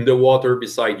push in the water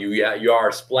beside you. Yeah, you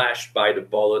are splashed by the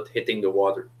bullet hitting the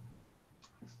water.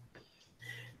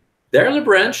 There on the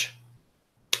branch.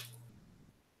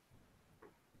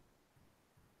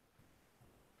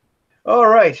 All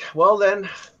right. Well then, I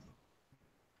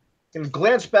can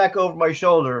glance back over my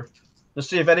shoulder to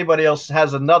see if anybody else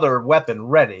has another weapon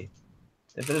ready.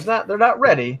 If they're not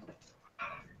ready,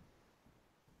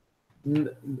 then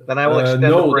I will extend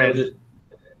the branch.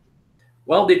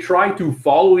 Well, they try to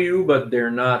follow you, but they're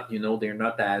not. They're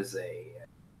not as a.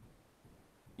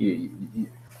 You're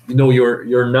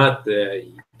not.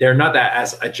 They're not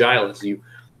as agile as you.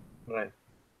 Right.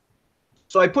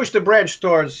 So I push the branch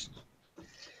towards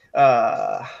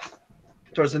the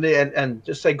knee and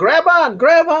just say, "Grab on,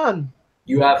 grab on."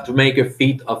 You have to make a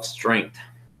feat of strength.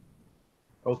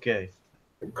 Okay.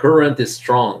 The current is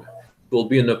strong. It will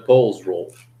be an opposed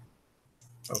roll.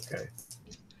 Okay.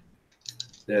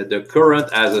 The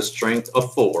current has a strength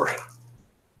of 4.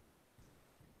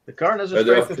 The current has a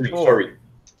strength of 3. 4.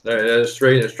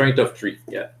 Sorry, a strength of 3.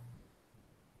 Yeah.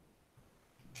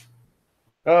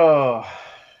 Oh,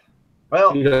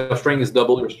 well. The strength is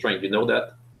double your strength. You know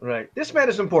that. Right. This man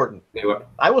is important. Anyway.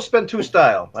 I will spend 2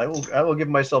 style. I will give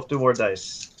myself 2 more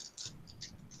dice.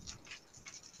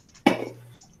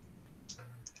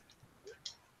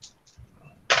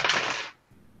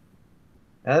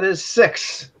 That is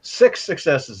 6. 6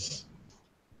 successes.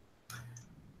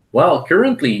 Well,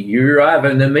 currently you have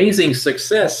an amazing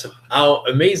success. How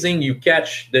amazing you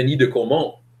catch Denis de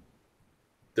Caumont,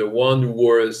 the one who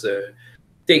was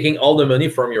taking all the money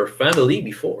from your family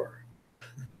before.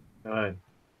 All right.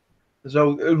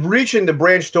 So reaching the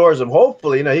branch towards him,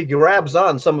 hopefully, he grabs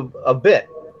on a bit,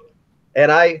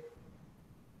 and I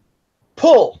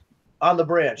pull on the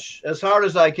branch as hard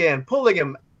as I can, pulling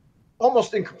him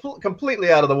almost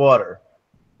completely out of the water.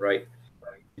 Right.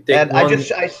 And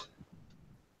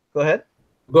go ahead.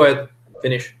 Go ahead.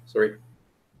 Finish. Sorry.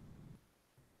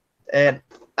 And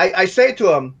I say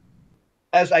to him,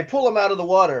 as I pull him out of the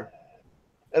water,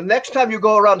 the next time you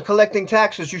go around collecting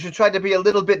taxes, you should try to be a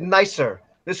little bit nicer.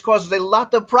 This causes a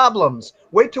lot of problems.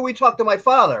 Wait till we talk to my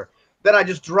father. Then I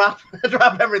just drop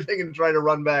everything and try to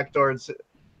run back towards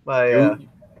my.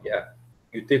 Yeah.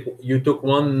 You took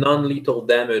 1 non-lethal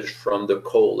damage from the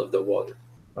cold of the water.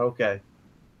 Okay.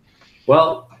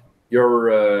 Well,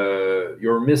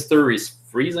 your mister is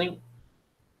freezing.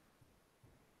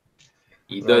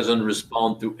 He doesn't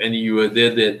respond to any you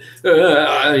did it.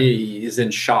 He's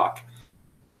in shock.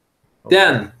 Okay.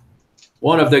 Then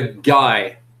one of the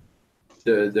guy,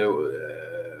 the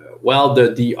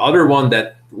other one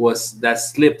that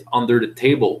slipped under the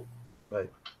table, right.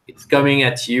 It's coming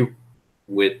at you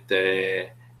with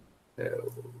a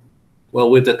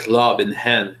club in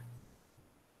hand,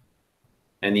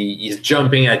 and he's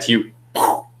jumping at you.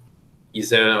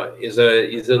 He's a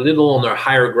little on a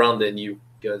higher ground than you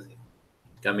because he's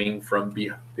coming from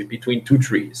between 2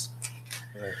 trees.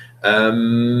 Right.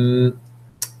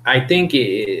 I think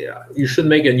you should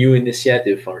make a new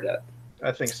initiative for that.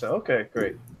 I think so. Okay,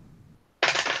 great.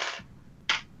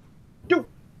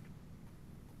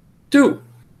 2.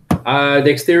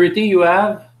 Dexterity you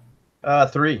have?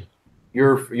 3.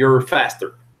 You're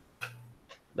faster.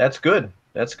 That's good.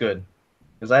 That's good.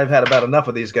 Because I've had about enough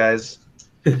of these guys.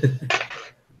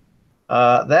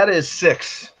 That is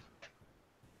 6.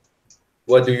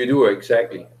 What do you do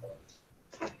exactly?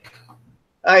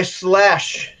 I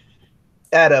slash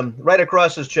at him right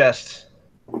across his chest.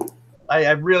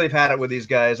 I really have had it with these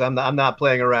guys. I'm not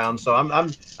playing around, so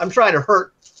I'm trying to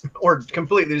hurt or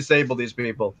completely disable these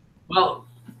people. Well,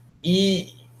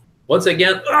 he once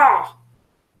again,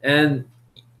 and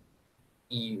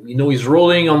he's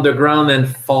rolling on the ground and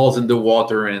falls in the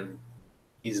water, and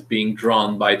he's being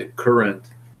drawn by the current,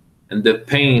 and the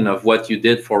pain of what you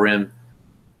did for him,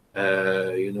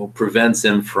 prevents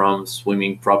him from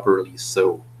swimming properly.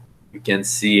 So you can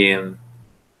see him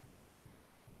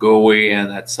go away,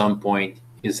 and at some point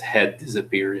his head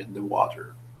disappeared in the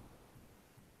water.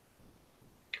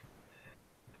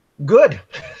 Good.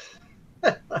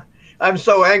 I'm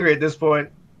so angry at this point.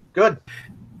 Good.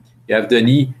 You have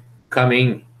Denis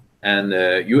coming, and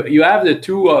you have the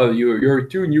two your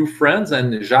 2 new friends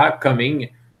and Jacques coming,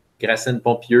 Gracine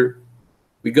Pompier.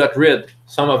 We got rid.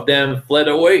 Some of them fled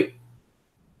away,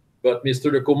 but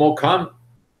Mr. de Caumont come.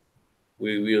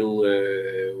 We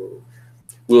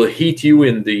will hit you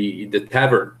in the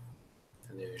tavern.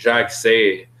 And Jacques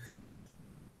say,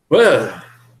 "Well,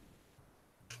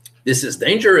 this is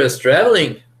dangerous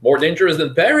traveling. More dangerous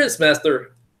than Paris,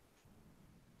 master."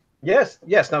 Yes.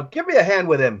 Now give me a hand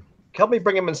with him. Help me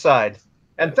bring him inside.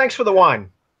 And thanks for the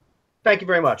wine. Thank you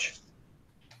very much.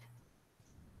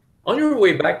 On your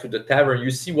way back to the tavern,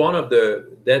 you see one of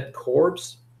the dead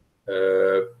corpse.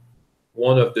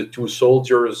 One of the two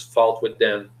soldiers fought with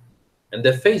them. And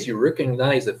the face, you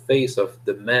recognize the face of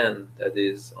the man that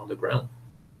is on the ground.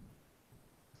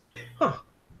 Huh.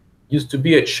 Used to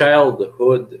be a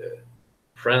childhood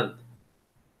friend.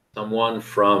 Someone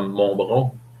from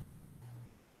Montbron.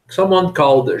 Someone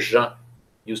called Jean.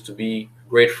 Used to be a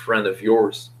great friend of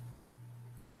yours.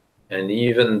 And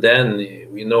even then,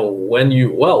 you know, when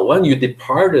you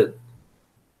departed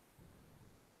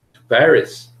to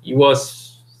Paris, he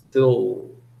was still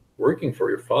working for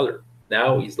your father.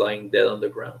 Now he's lying dead on the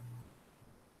ground.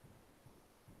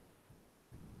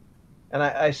 And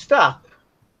I stop.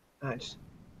 I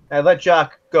let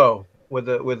Jacques go with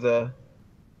my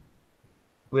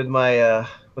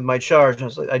charge.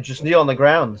 I just kneel on the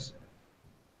ground.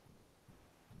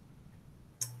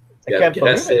 I can't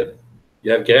believe it.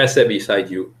 You have Grasset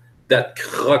beside you. That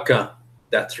croquant,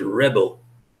 that rebel,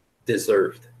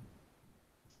 deserved.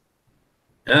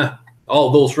 Huh? All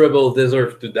those rebels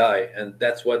deserve to die, and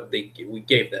that's what we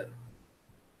gave them.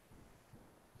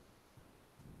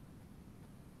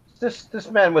 This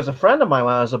man was a friend of mine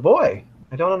when I was a boy.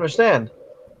 I don't understand.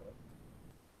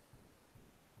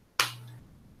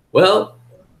 Well,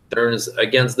 turns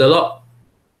against the law.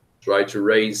 Try to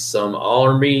raise some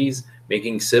armies,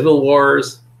 making civil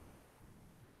wars.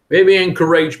 Maybe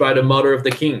encouraged by the mother of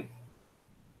the king,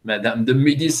 Madame de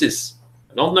Médicis.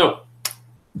 I don't know.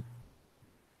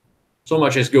 So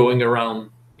much is going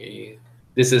around.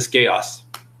 This is chaos.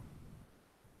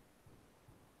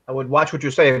 I would watch what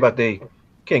you say about the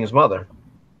king's mother.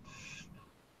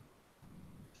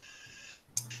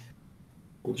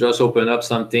 We'll just open up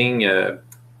something.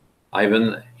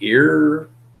 Ivan, here,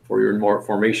 for your more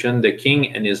information, the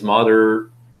king and his mother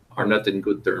are not in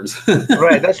good terms.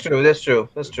 Right, that's true. That's true.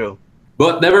 That's true.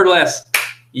 But nevertheless,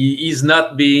 he's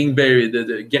not being very.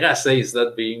 The Grasset is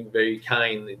not being very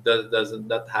kind. It does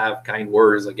not have kind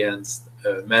words against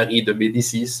Marie de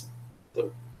Médicis.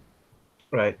 So.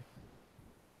 Right.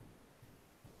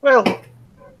 Well,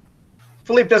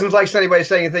 Philippe doesn't like anybody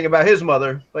saying anything about his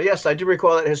mother, but yes, I do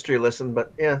recall that history lesson.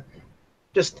 But yeah,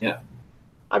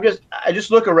 I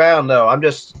just look around though. I'm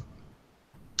just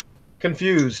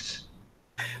confused.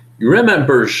 You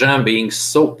remember Jean being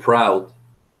so proud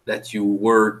that you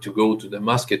were to go to the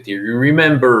Musketeer. You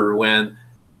remember when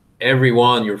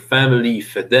everyone, your family,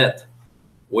 Fedette,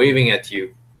 waving at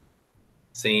you,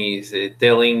 saying,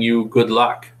 telling you good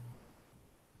luck.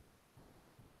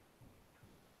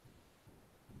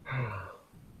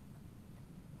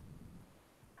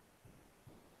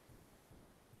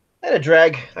 I'm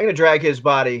gonna drag his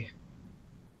body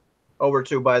over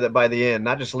to by the inn,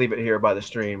 not just leave it here by the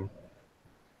stream.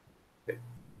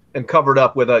 And covered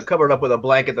up with a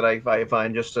blanket that I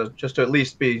find just to at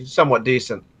least be somewhat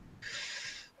decent.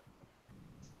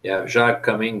 Yeah, Jacques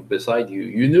coming beside you.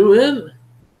 You knew him?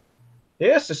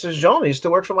 Yes, this is Jean. He used to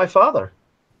work for my father,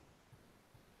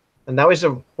 and now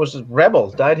was a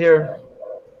rebel. Died here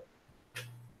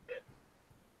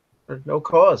for no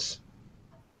cause.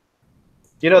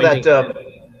 You know that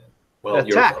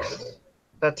tax.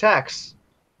 That tax.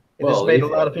 It has made a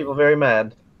lot of people very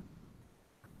mad.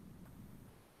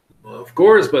 Well, of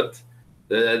course, but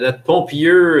that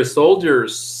pompier soldier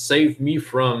saved me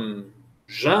from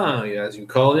Jean, as you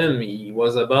call him. He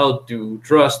was about to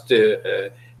thrust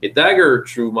a dagger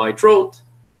through my throat.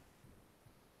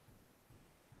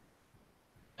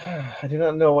 I do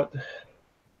not know what...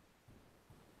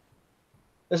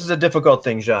 This is a difficult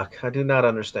thing, Jacques. I do not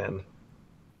understand.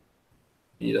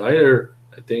 Either.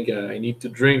 I think I need to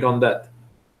drink on that.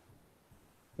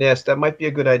 Yes, that might be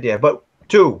a good idea. But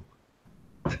 2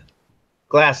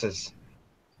 glasses.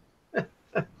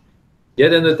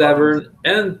 Get in the tavern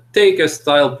and take a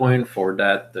style point for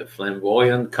that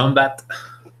flamboyant combat.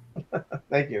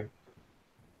 Thank you.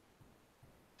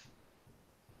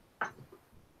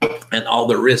 And all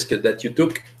the risk that you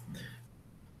took.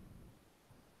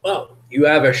 Well, you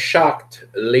have a shocked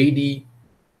lady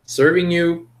serving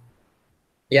you.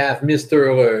 You have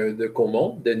Mr. de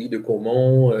Caumont, Denis de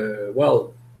Caumont.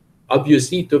 Well,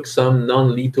 obviously he took some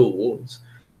non-lethal wounds,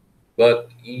 but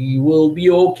he will be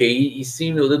okay. He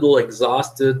seemed a little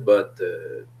exhausted, but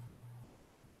he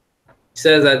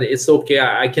says that it's okay.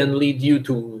 I can lead you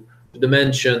to the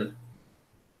mansion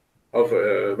of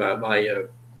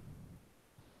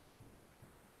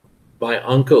my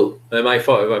uncle,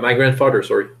 my grandfather.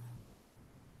 Sorry.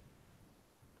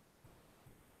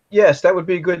 Yes, that would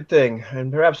be a good thing,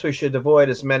 and perhaps we should avoid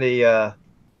as many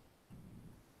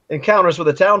encounters with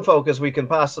the town folk as we can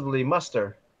possibly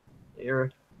muster.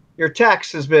 your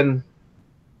tax has been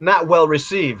not well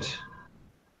received.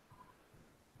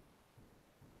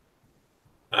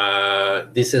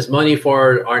 This is money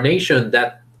for our nation.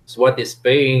 That's what is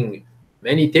paying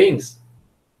many things.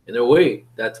 In a way,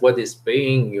 that's what is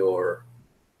paying your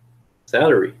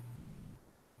salary.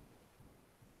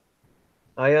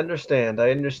 I understand,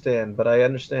 but I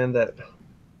understand that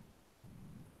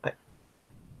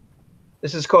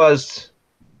this has caused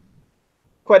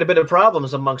quite a bit of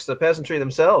problems amongst the peasantry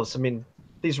themselves. I mean,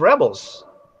 these rebels,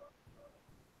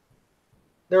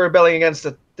 they're rebelling against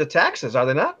the taxes, are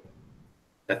they not?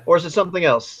 Or is it something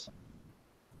else?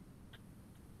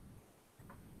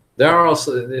 They are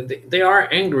also they are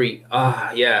angry.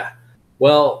 Yeah.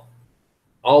 Well,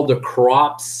 all the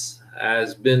crops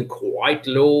has been quite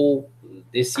low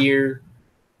this year.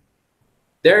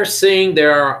 They're saying they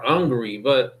are hungry,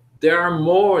 but they are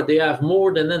more. They have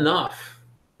more than enough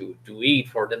to eat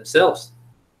for themselves.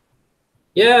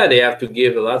 Yeah, they have to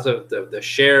give a lot of the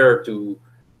share to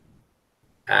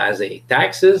as a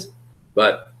taxes,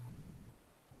 but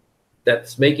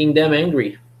that's making them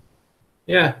angry.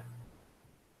 Yeah,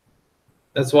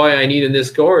 that's why I need an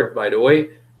escort, by the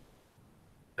way,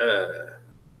 to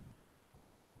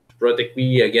protect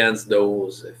me against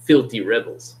those filthy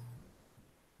rebels,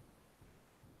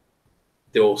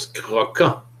 those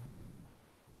croquants.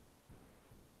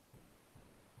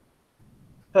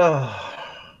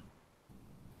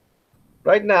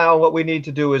 Right now, what we need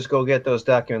to do is go get those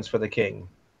documents for the king.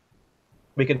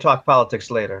 We can talk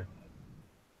politics later.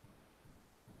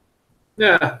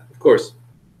 Yeah, of course.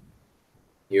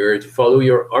 You're to follow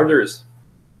your orders.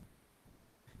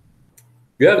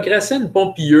 You have Gracien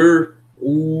Pompilleux,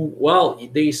 who, well,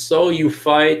 they saw you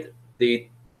fight. They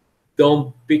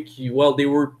don't pick you. Well, they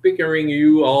were picking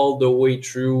you all the way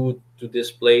through to this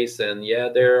place, and yeah,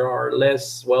 there are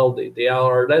less. Well, they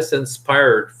are less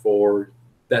inspired for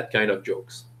that kind of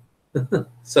jokes.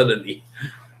 Suddenly,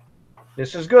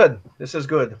 this is good. This is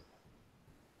good.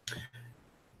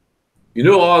 You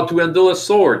know how to handle a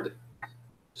sword,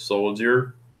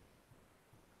 soldier.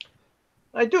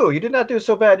 I do. You did not do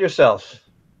so bad yourself.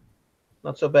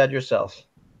 Not so bad yourself.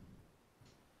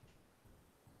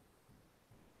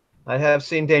 I have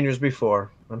seen dangers before.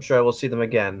 I'm sure I will see them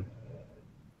again.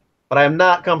 But I am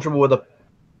not comfortable with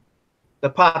the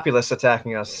populace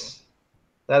attacking us.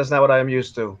 That is not what I am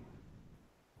used to.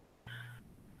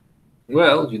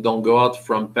 Well, you don't go out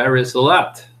from Paris a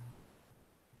lot.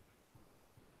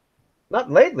 Not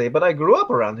lately, but I grew up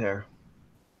around here.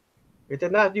 It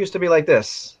did not used to be like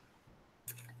this.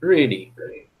 Really?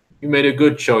 You made a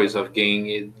good choice of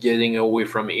getting away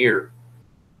from here.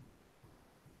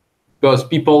 Because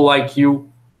people like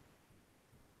you,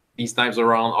 these times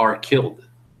around, are killed.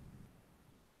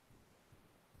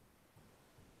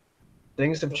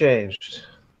 Things have changed.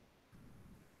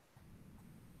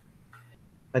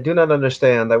 I do not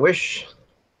understand. I wish...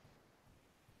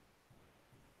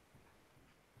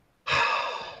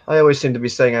 I always seem to be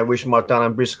saying I wish Martin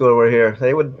and Briscoe were here.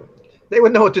 They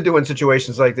would know what to do in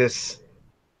situations like this.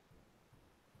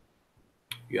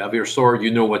 You have your sword,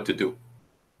 you know what to do.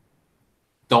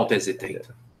 Don't hesitate.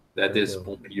 Yeah. That is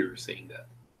Pompierre saying that.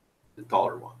 The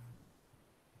taller one.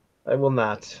 I will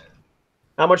not.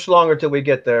 How much longer till we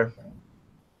get there?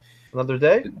 Another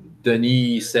day?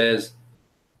 Denis says,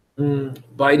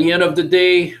 by the end of the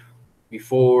day,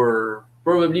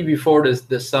 probably before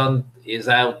the sun is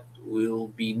out, we'll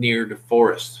be near the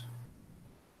forest.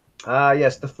 Ah,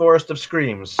 yes, the Forest of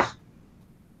Screams.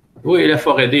 Oui, la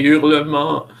forêt des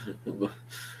hurlements.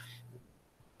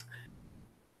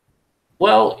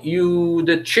 Well,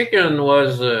 the chicken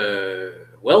was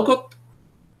well cooked.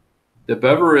 The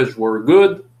beverages were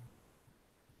good.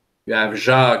 You have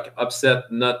Jacques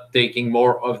upset not taking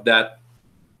more of that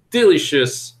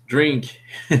delicious drink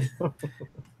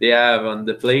they have on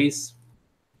the place.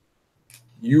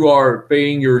 You are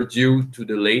paying your due to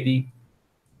the lady.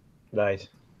 Right.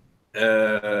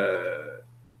 And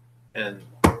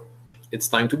it's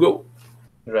time to go.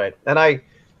 Right. And I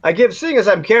give, seeing as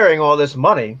I'm carrying all this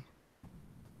money,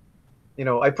 you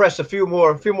know, I press a few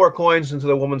more coins into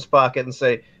the woman's pocket and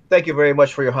say, "Thank you very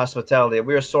much for your hospitality.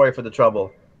 We are sorry for the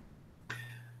trouble."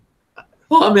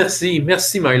 Oh, merci,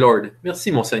 my lord.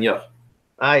 Merci, monseigneur.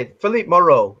 I, Philippe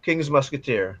Moreau, King's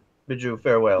Musketeer, bid you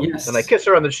farewell. Yes. And I kiss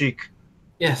her on the cheek.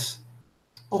 Yes.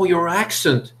 Oh, your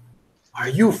accent. Are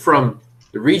you from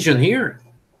the region here?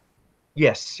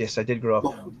 Yes, I did grow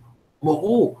up.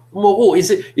 Moreau.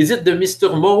 Is it the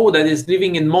Mr. Moreau that is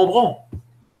living in Montbron?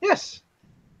 Yes.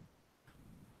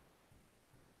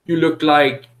 You look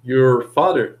like your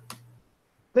father.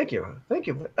 Thank you.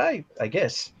 I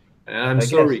guess. I'm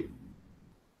sorry.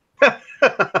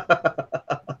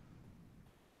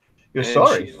 You're And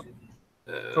sorry? she,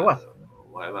 For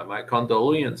what? my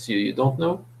condolences. You don't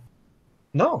know?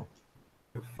 No.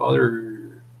 Your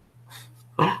father,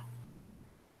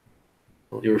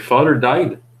 your father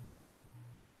died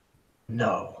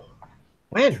No.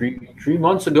 When? 3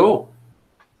 months ago.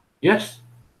 Yes,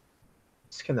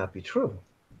 This cannot be true.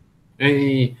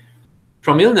 Eh,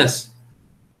 from illness.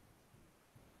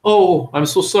 Oh, I'm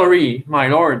so sorry, my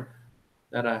lord,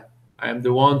 that I am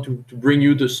the one to bring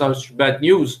you to such bad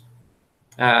news.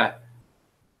 Uh,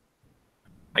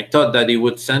 I thought that he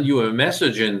would send you a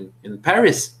message in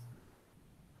Paris.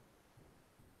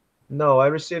 No, I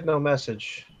received no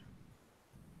message.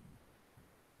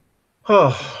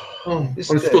 Oh, Oh, this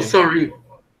I'm so day. sorry.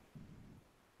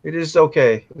 It is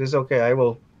okay. It is okay. I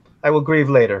will grieve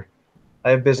later. I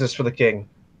have business for the king.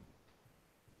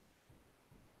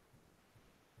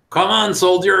 Come on,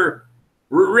 soldier.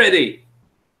 We're ready.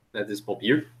 That is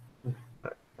Pompier.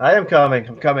 I am coming.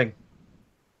 I'm coming.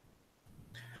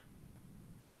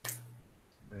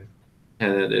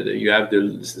 And you have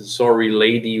the sorry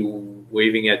lady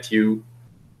waving at you.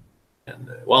 And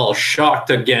well,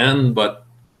 shocked again, but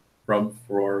from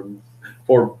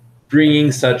for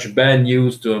bringing such bad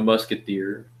news to a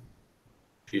musketeer.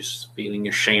 She's feeling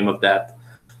ashamed of that,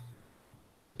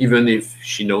 even if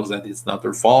she knows that it's not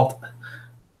her fault.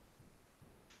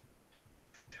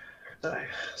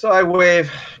 So I wave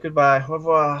goodbye. Au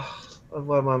revoir. Au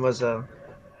revoir, mademoiselle.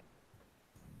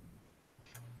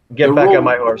 Get The back on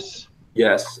my road, horse.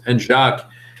 yes, and Jacques,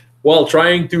 while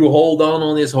trying to hold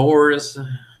on his horse.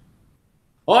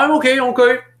 Oh, I'm okay,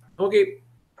 okay.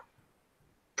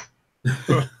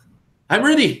 I'm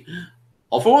ready.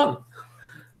 All for one.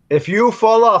 If you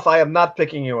fall off, I am not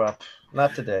picking you up.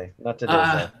 Not today. Not today.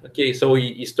 Zach. Okay, so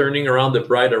he's turning around the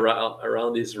bride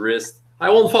around his wrist. I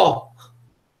won't fall.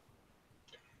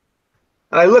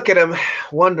 And I look at him,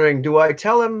 wondering, do I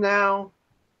tell him now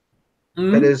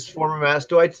that his former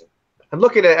master? I'm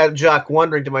looking at Jacques,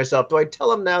 wondering to myself, do I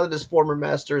tell him now that his former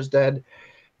master is dead?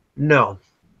 No,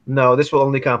 no, this will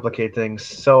only complicate things.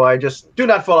 So I just do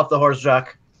not fall off the horse,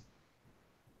 Jacques.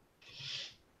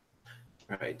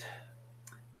 Right.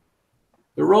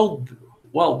 The road,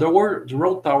 well, the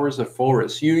road towers a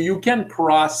forest. You can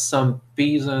cross some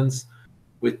peasants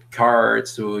with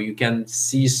carts, so you can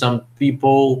see some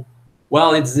people.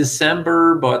 Well, it's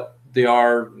December, but they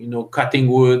are cutting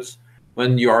woods.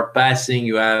 When you are passing,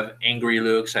 you have angry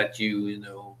looks at you.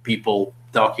 People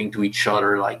talking to each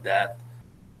other like that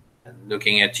and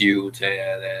looking at you.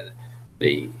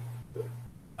 They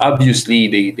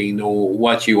obviously they know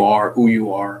what you are, who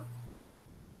you are.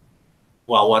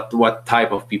 Well, what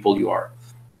type of people you are.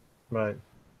 Right.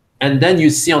 And then you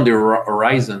see on the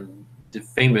horizon the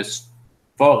famous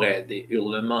Forêt des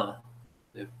Hurlements,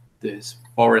 this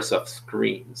forest of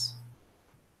screams.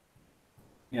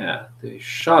 Yeah, the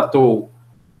Chateau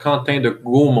Quentin de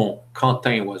Gaumont.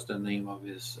 Quentin was the name of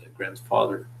his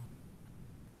grandfather.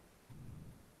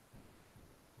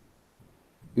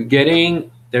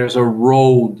 There's a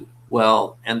road,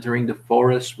 well, entering the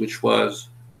forest, which was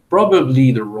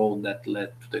probably the road that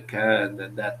led to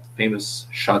that famous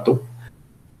chateau.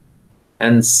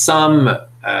 And some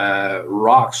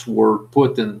rocks were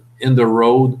put in the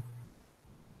road.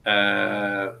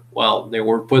 Well, they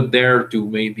were put there to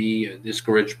maybe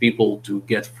discourage people to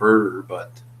get further,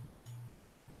 but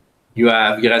you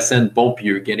have Grasset and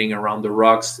Pompier getting around the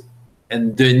rocks,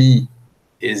 and Denis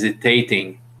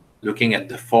hesitating, looking at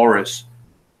the forest.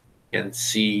 You can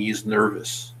see he's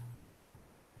nervous.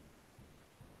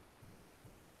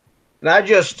 And I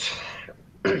just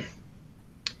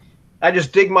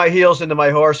dig my heels into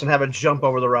my horse and have it jump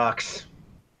over the rocks.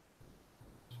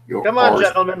 Come on,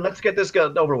 gentlemen, let's get this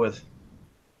over with.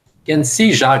 You can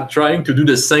see Jacques trying to do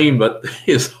the same, but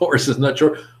his horse is not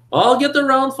sure. I'll get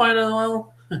around finally.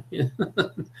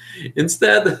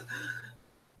 Instead,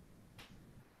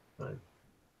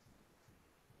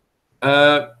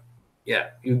 yeah,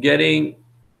 you're getting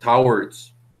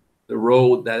towards the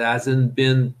road that hasn't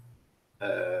been,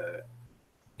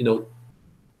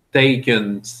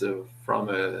 taken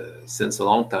since a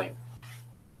long time.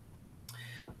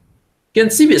 You can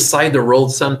see beside the road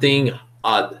something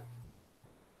odd.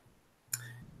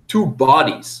 Two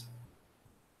bodies,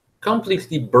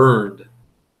 completely burned.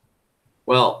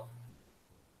 Well,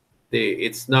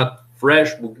 it's not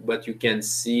fresh, but you can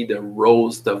see the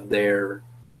roast of their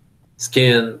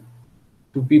skin.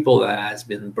 Two people that has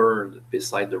been burned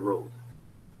beside the road.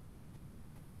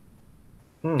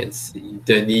 You can see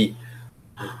Denis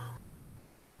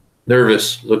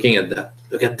nervous looking at that.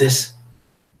 Look at this.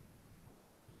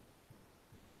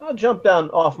 I'll jump down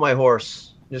off my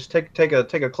horse. Just take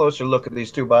a closer look at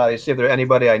these two bodies. See if there's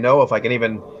anybody I know. If I can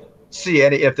even see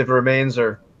any if the remains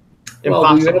are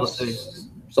Well, do you impossible have to see.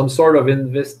 some sort of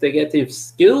investigative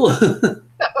skill?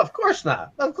 Of course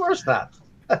not. Of course not.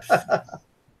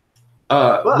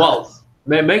 But Well,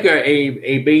 make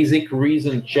a basic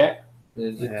reason check.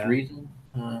 Is it yeah. reason?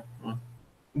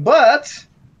 But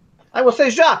I will say,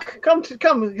 Jacques, come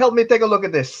help me take a look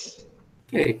at this.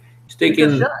 Okay, he's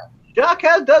Because taking.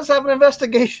 Jacques does have an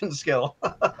investigation skill.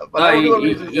 But I will do a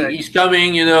reason check. He's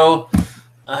coming.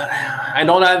 I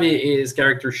don't have his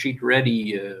character sheet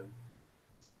ready.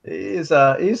 He's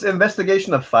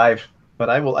investigation of 5, but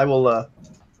I will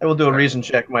do a reason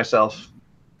check myself.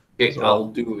 Okay, well. I'll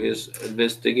do his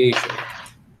investigation.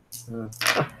 And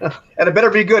it better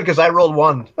be good because I rolled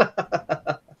 1.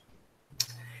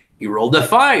 He rolled a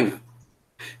 5.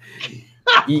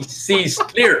 He sees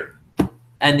clear,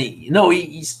 and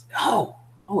he's oh,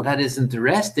 that is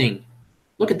interesting.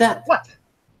 Look at that. What?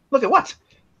 Look at what?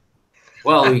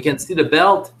 Well, you can see the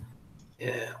belt.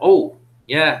 Oh,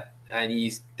 yeah, and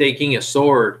he's taking a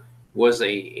sword. Was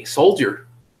a soldier.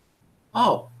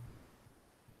 Oh,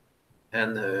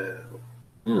 and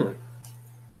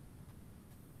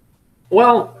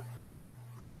well,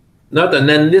 not an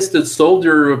enlisted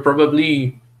soldier,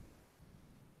 probably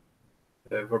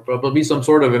some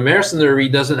sort of a mercenary.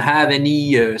 Doesn't have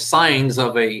any signs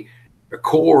of a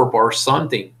corp or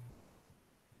something.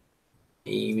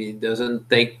 He doesn't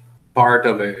take part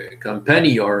of a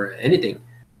company or anything.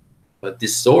 But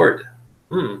this sword,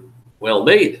 well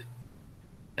made.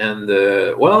 And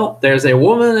well, there's a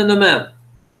woman and a man.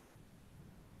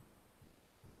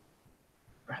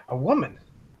 A woman.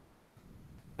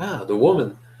 Ah, the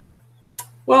woman.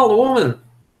 Well, the woman.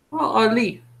 Well,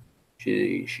 oddly,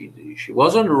 she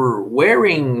wasn't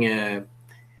wearing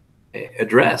a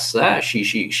dress.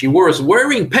 She was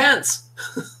wearing pants.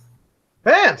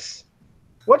 Pants.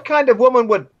 What kind of woman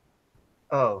would?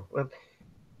 Oh, well,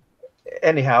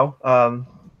 anyhow,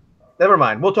 never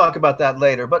mind. We'll talk about that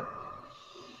later. But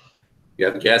You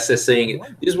have guesses saying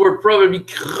these were probably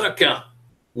Croquant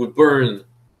would burn.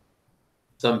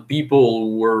 Some people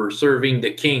who were serving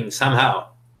the king somehow.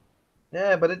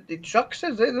 yeah, but Jacques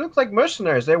says they looked like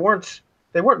mercenaries. They weren't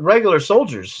regular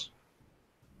soldiers.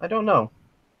 I don't know.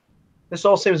 This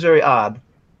all seems very odd.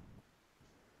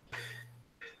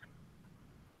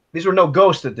 These were no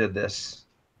ghosts that did this.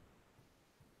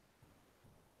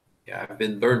 Yeah, I've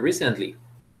been burned recently.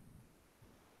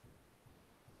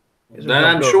 These are That no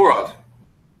I'm ghosts. sure of.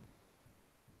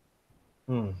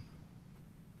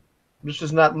 This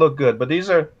does not look good, but these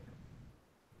are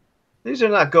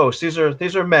not ghosts. These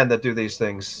are men that do these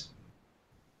things.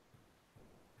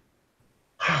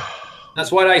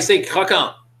 That's what I say,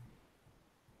 Croquant.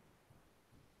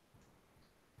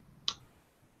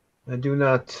 I do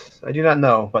not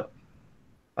know, but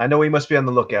I know we must be on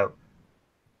the lookout.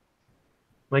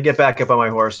 Let me get back up on my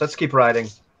horse. Let's keep riding.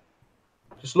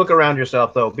 Just look around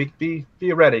yourself, though. Be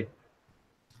ready.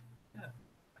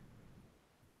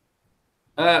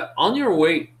 On your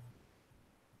way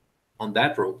on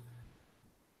that road,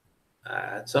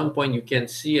 at some point you can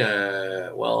see,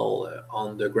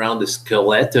 on the ground, a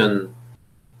skeleton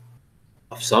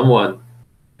of someone,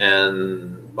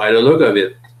 and by the look of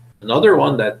it, another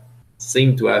one that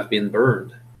seemed to have been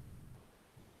burned.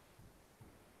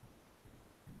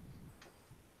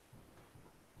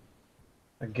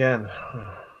 Again.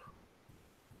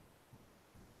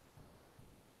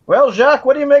 Well, Jacques,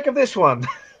 what do you make of this one?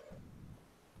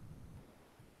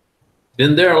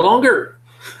 Been there longer.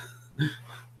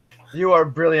 You are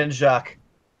brilliant, Jacques.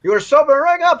 You are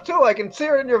sobering up, too. I can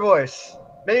hear it in your voice.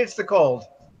 Maybe it's the cold.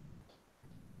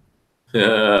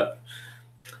 Okay.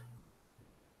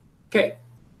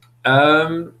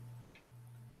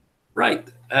 Right.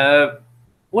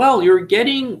 Well, you're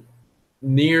getting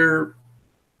near.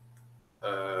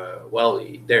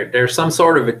 There's some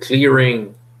sort of a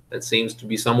clearing that seems to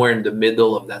be somewhere in the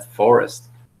middle of that forest,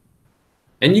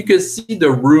 and you can see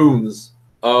the ruins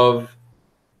of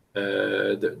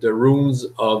the ruins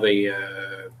of the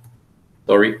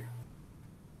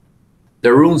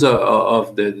ruins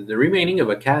of the remaining of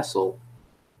a castle.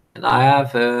 And I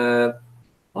have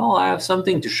I have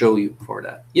something to show you for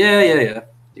that. Yeah.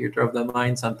 Theater of the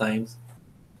mind sometimes.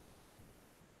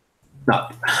 No.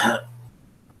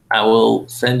 I will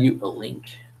send you a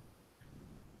link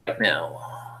right now.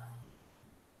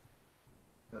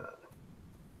 I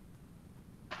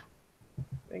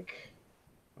think.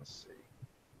 Let's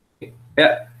see.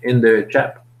 Yeah, in the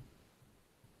chat.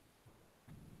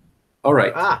 All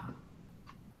right.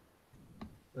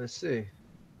 Let's see.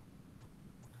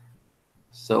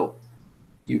 So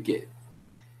you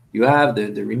have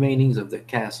the remainings of the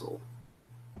castle.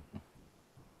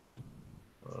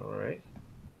 All right.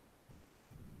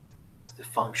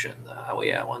 function. Oh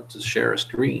yeah, I want to share a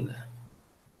screen.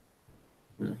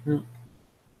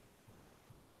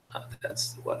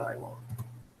 That's what I want.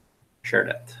 Share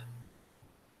that.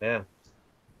 Yeah.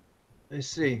 I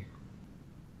see.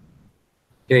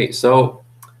 Okay, so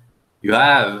you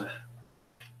have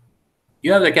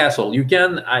the castle. You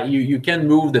can you can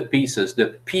move the pieces.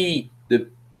 The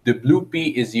blue P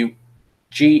is you.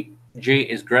 J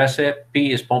is Grasset,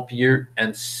 P is Pompier,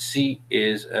 and C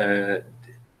is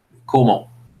Caumont,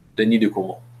 Denis de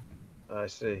Caumont. I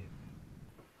see.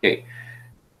 Okay,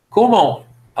 Caumont,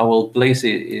 I will place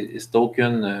his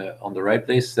token on the right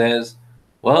place. Says,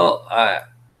 well, I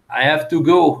have to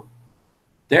go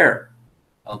there.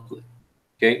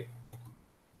 Okay,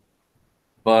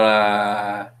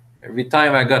 but every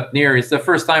time I got near, it's the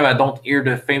first time I don't hear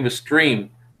the famous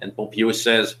scream. And Pompier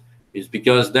says, it's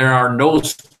because there are no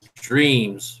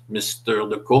streams, Mr.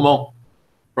 de Caumont.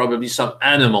 Probably some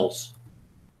animals.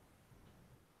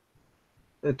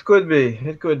 It could be.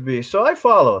 It could be. So I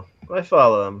follow. I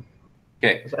follow him.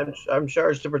 Okay. I'm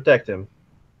charged to protect him.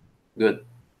 Good.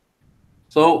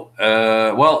 So,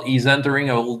 well, he's entering.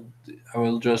 I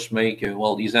will just make.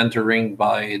 Well, he's entering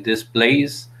by this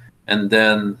place, and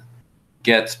then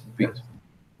get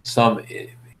some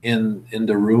in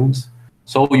the rooms.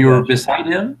 So you're beside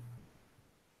him.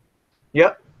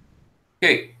 Yep.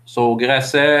 Okay. So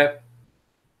Grasset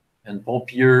and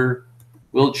Pompier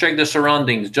will check the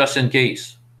surroundings just in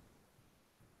case.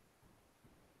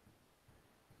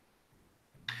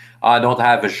 I don't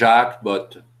have a Jacques,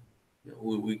 but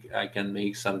I can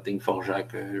make something for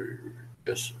Jacques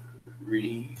just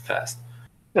really fast.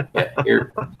 Yeah,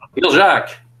 here's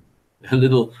Jacques. A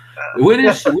little with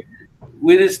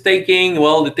his taking.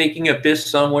 Well, they're taking a piss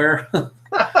somewhere.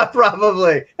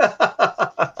 Probably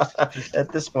at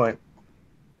this point.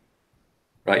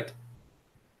 Right.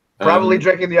 Probably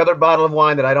drinking the other bottle of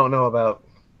wine that I don't know about.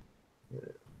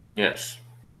 Yes.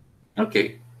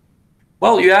 Okay.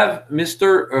 Well, you have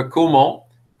Mr. Caumont,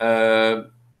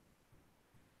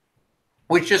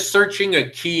 which is searching a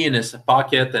key in his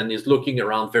pocket and is looking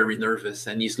around very nervous,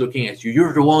 and he's looking at you.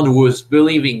 You're the one who was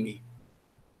believing me.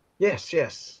 Yes,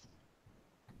 yes.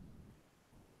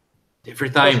 Every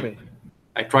time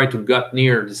I try to get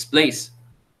near this place.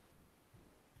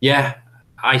 Yeah,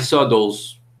 I saw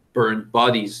those burned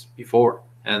bodies before,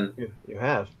 and you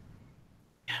have.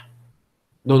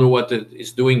 Don't know what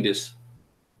is doing this.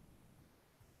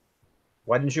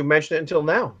 Why didn't you mention it until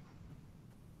now?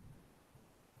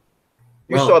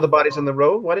 You saw the bodies on the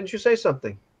road. Why didn't you say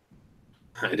something?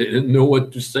 I didn't know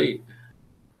what to say.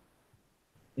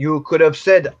 You could have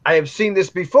said, I have seen this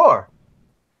before.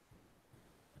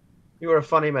 You are a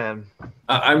funny man.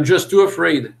 I'm just too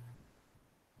afraid.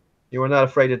 You are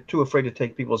not too afraid to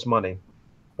take people's money.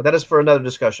 But that is for another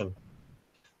discussion.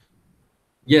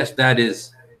 Yes, that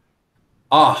is.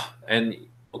 And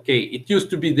okay, it used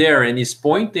to be there, and he's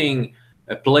pointing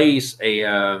a place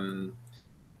that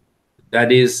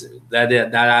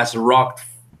has rock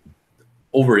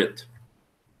over it.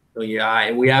 So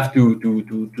yeah, we have to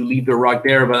leave the rock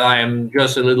there, but I am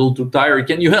just a little too tired.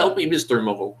 Can you help me, Mr.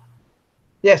 Moreau?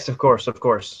 Yes, of course, of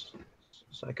course.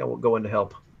 It's like I will go in to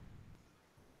help.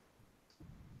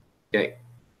 Okay.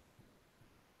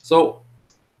 So,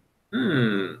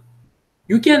 you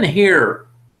can hear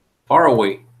far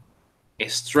away a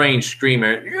strange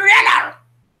screamer.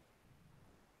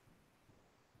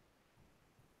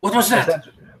 What was that?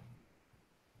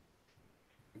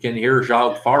 You can hear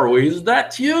Jacques far away. Is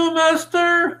that you,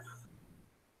 master?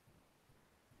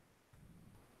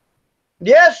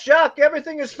 Yes, Jacques,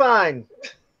 everything is fine.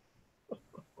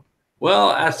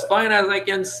 Well, as fine as I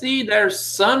can see, there's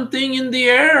something in the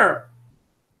air.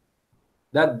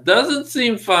 That doesn't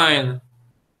seem fine.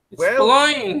 It's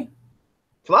flying.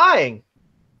 Flying?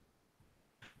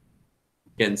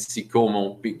 You can see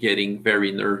Caumont be getting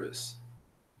very nervous.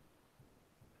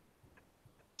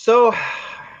 So...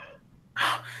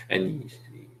 And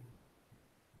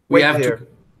we have to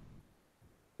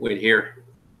wait here.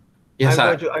 Yes,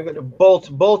 I'm going to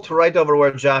bolt right over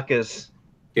where Jacques is.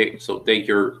 Okay, so take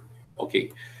your.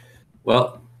 Okay,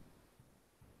 well.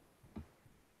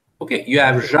 Okay, you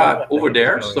have Jacques over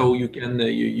there, so you can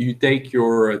you take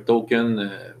your token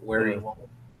where you want.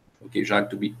 Okay, Jacques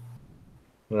to be.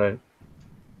 Right.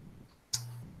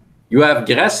 You have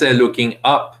Grasset looking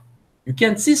up. You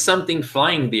can see something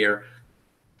flying there.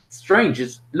 Strange.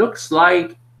 It looks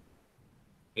like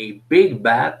a big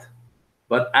bat,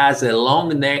 but has a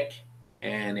long neck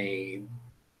and a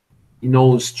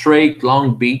straight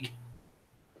long beak,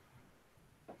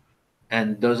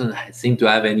 and doesn't seem to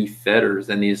have any feathers,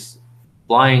 and is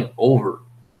flying over.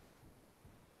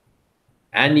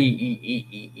 and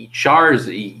he charges.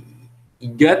 He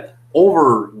get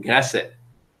over Grasset,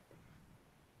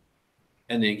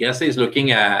 and then Grasset is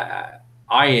looking at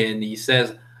I, and he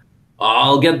says,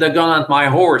 "I'll get the gun at my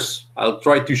horse. I'll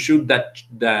try to shoot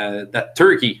that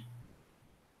turkey."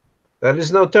 That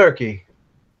is no turkey.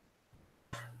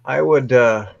 I would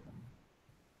try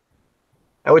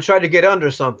to get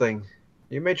under something.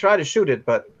 You may try to shoot it,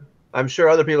 but I'm sure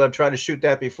other people have tried to shoot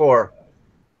that before.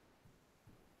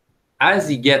 As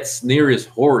he gets near his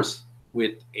horse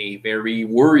with a very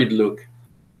worried look,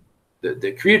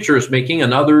 the creature is making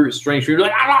another strange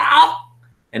like, ah!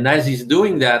 And as he's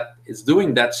doing that,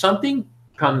 something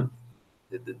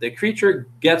the creature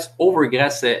gets over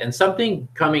Grasset, and something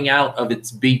coming out of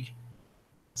its beak,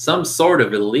 some sort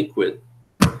of a liquid,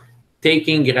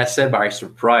 taking Grasset by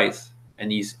surprise,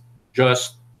 and he's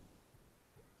just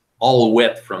all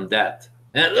wet from that.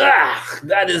 And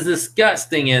that is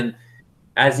disgusting. And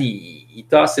as he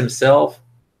tosses himself,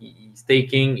 he's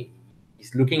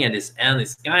looking at his hand.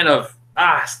 It's kind of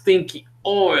stinky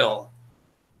oil.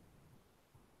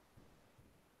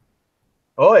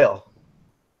 Oil.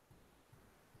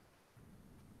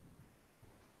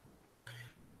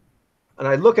 And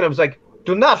I look at him, it's like,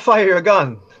 do not fire your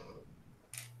gun.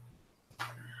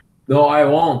 No, I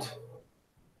won't.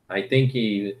 I think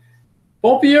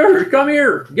Pompier, come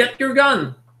here, get your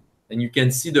gun. And you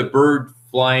can see the bird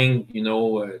flying,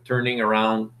 turning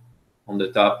around on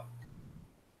the top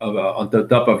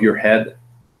of your head.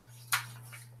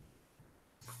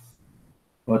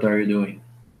 What are you doing?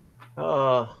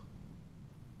 I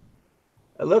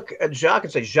look at Jacques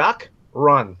and say, Jacques,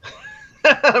 run.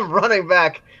 I'm running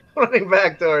back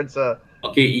towards.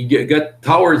 Okay, you got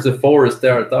towards the forest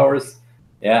there. Towards,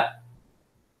 yeah.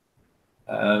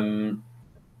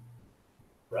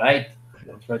 Right.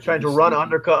 Trying to run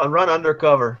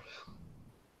undercover.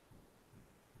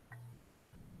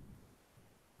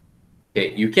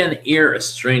 Okay, you can hear a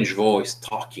strange voice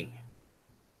talking.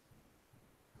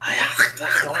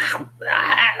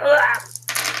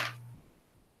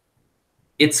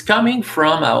 It's coming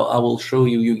from, I will show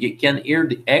you. You can hear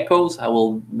the echoes. I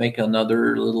will make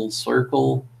another little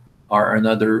circle or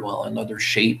another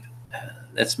shape.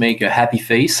 Let's make a happy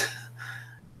face.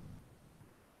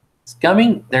 It's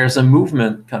coming. There's a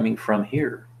movement coming from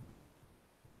here.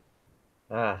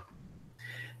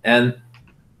 And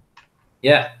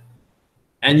yeah.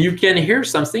 And you can hear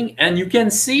something, and you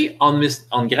can see on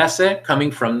Grasset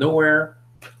coming from nowhere,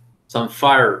 some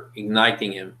fire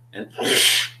igniting him, and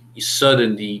he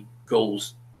suddenly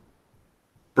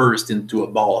burst into a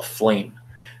ball of flame,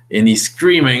 and he's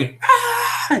screaming,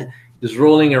 he's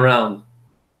rolling around,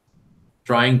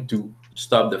 trying to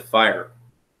stop the fire.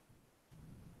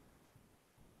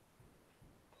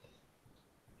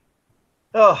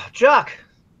 Oh, Jacques,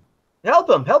 help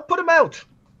him! Help put him out!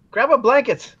 Grab a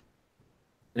blanket.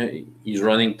 He's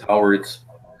running towards.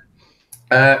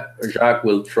 Jacques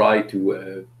will try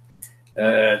to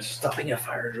stopping a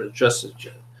fire.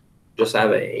 Just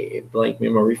have a blank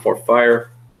memory for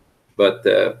fire, but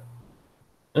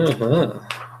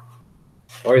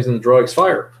poison, drugs,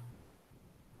 fire.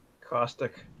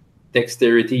 Caustic.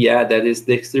 Dexterity, yeah, that is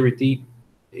dexterity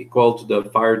equal to the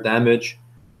fire damage.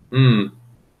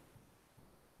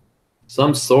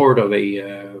 Some sort of a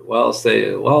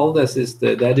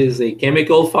that is a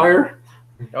chemical fire.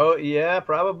 Oh yeah,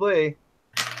 probably.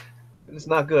 It's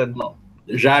not good.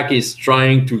 Jacques is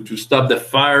trying to stop the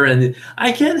fire, and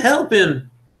I can't help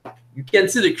him. You can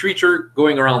see the creature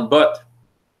going around, but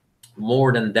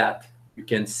more than that, you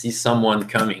can see someone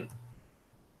coming.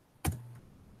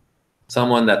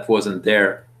 Someone that wasn't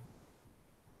there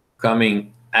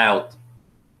coming out.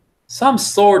 Some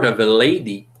sort of a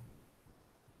lady.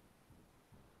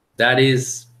 That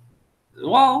is,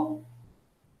 that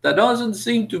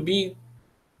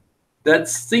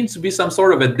seems to be some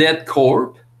sort of a dead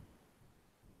corpse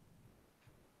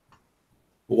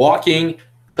walking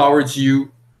towards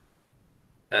you.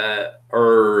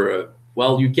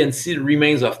 You can see the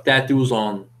remains of tattoos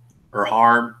on her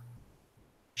arm.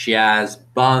 She has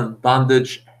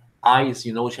bandaged eyes,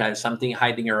 she has something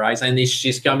hiding her eyes, and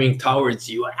she's coming towards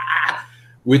you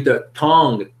with a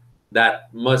tongue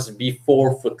that must be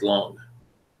 4 foot long.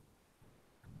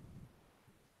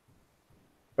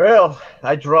 Well,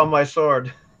 I draw my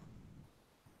sword.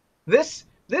 This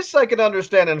I can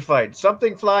understand and fight.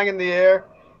 Something flying in the air.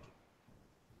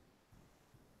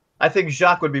 I think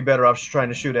Jacques would be better off trying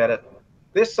to shoot at it.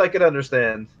 This I can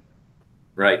understand.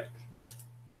 Right.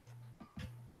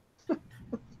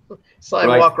 So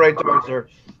I walk right towards her.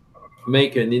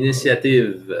 Make an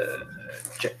initiative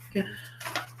check.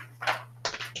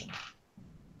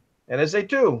 And it's a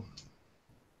 2.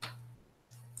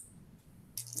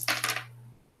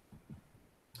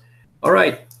 All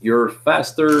right, you're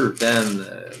faster than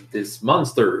this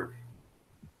monster.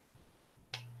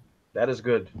 That is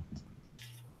good.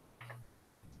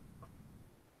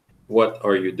 What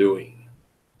are you doing?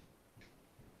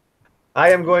 I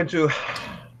am going to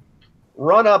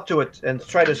run up to it and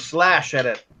try to slash at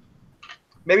it.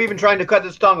 Maybe even trying to cut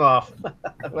its tongue off.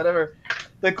 Whatever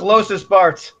the closest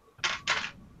parts.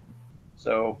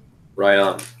 So Right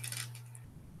on.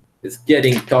 It's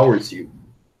getting towards you.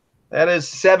 that is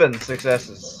 7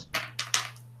 successes.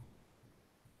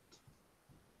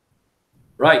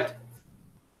 Right.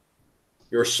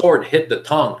 Your sword hit the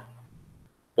tongue,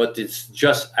 but it's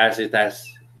just as it has.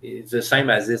 It's the same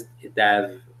as it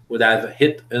would have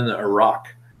hit in a rock,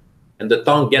 and the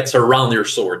tongue gets around your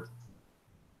sword.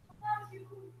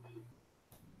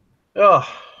 Oh,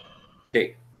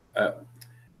 Okay.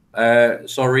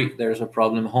 Sorry, there's a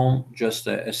problem home. Just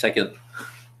a second.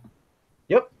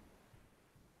 yep.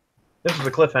 This is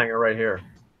a cliffhanger right here.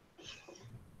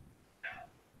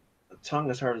 The tongue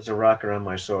is hard as a rock around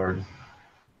my sword.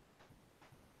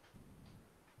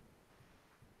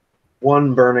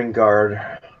 1 burning guard.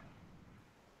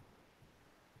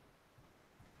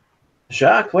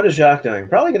 Jacques, what is Jacques doing?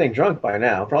 Probably getting drunk by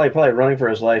now. Probably running for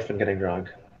his life and getting drunk.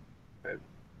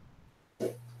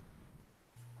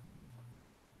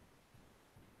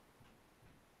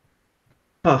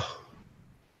 Oh.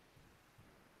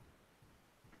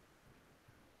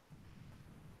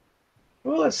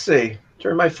 Well, let's see.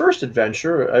 During my first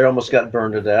adventure, I almost got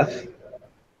burned to death.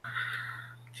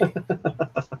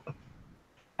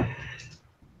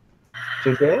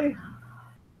 Today,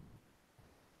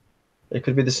 it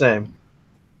could be the same.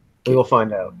 We will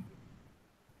find out.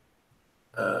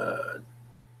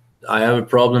 I have a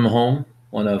problem home.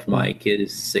 One of my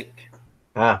kids is sick.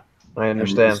 Ah, I I'm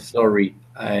understand. sorry.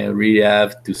 I really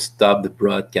have to stop the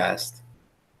broadcast.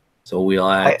 So we'll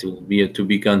have to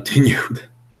be continued.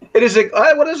 It is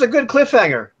what is a good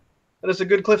cliffhanger? That is a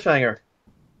good cliffhanger.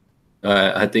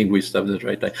 I think we stopped it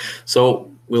right there.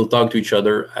 So we'll talk to each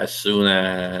other as soon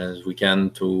as we can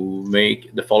to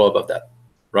make the follow-up of that.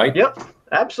 Right? Yep,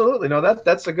 absolutely. No,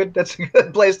 that's a good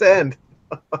place to end.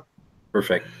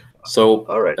 Perfect. So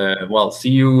All right. well, see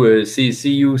you see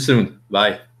you soon.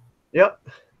 Bye. Yep.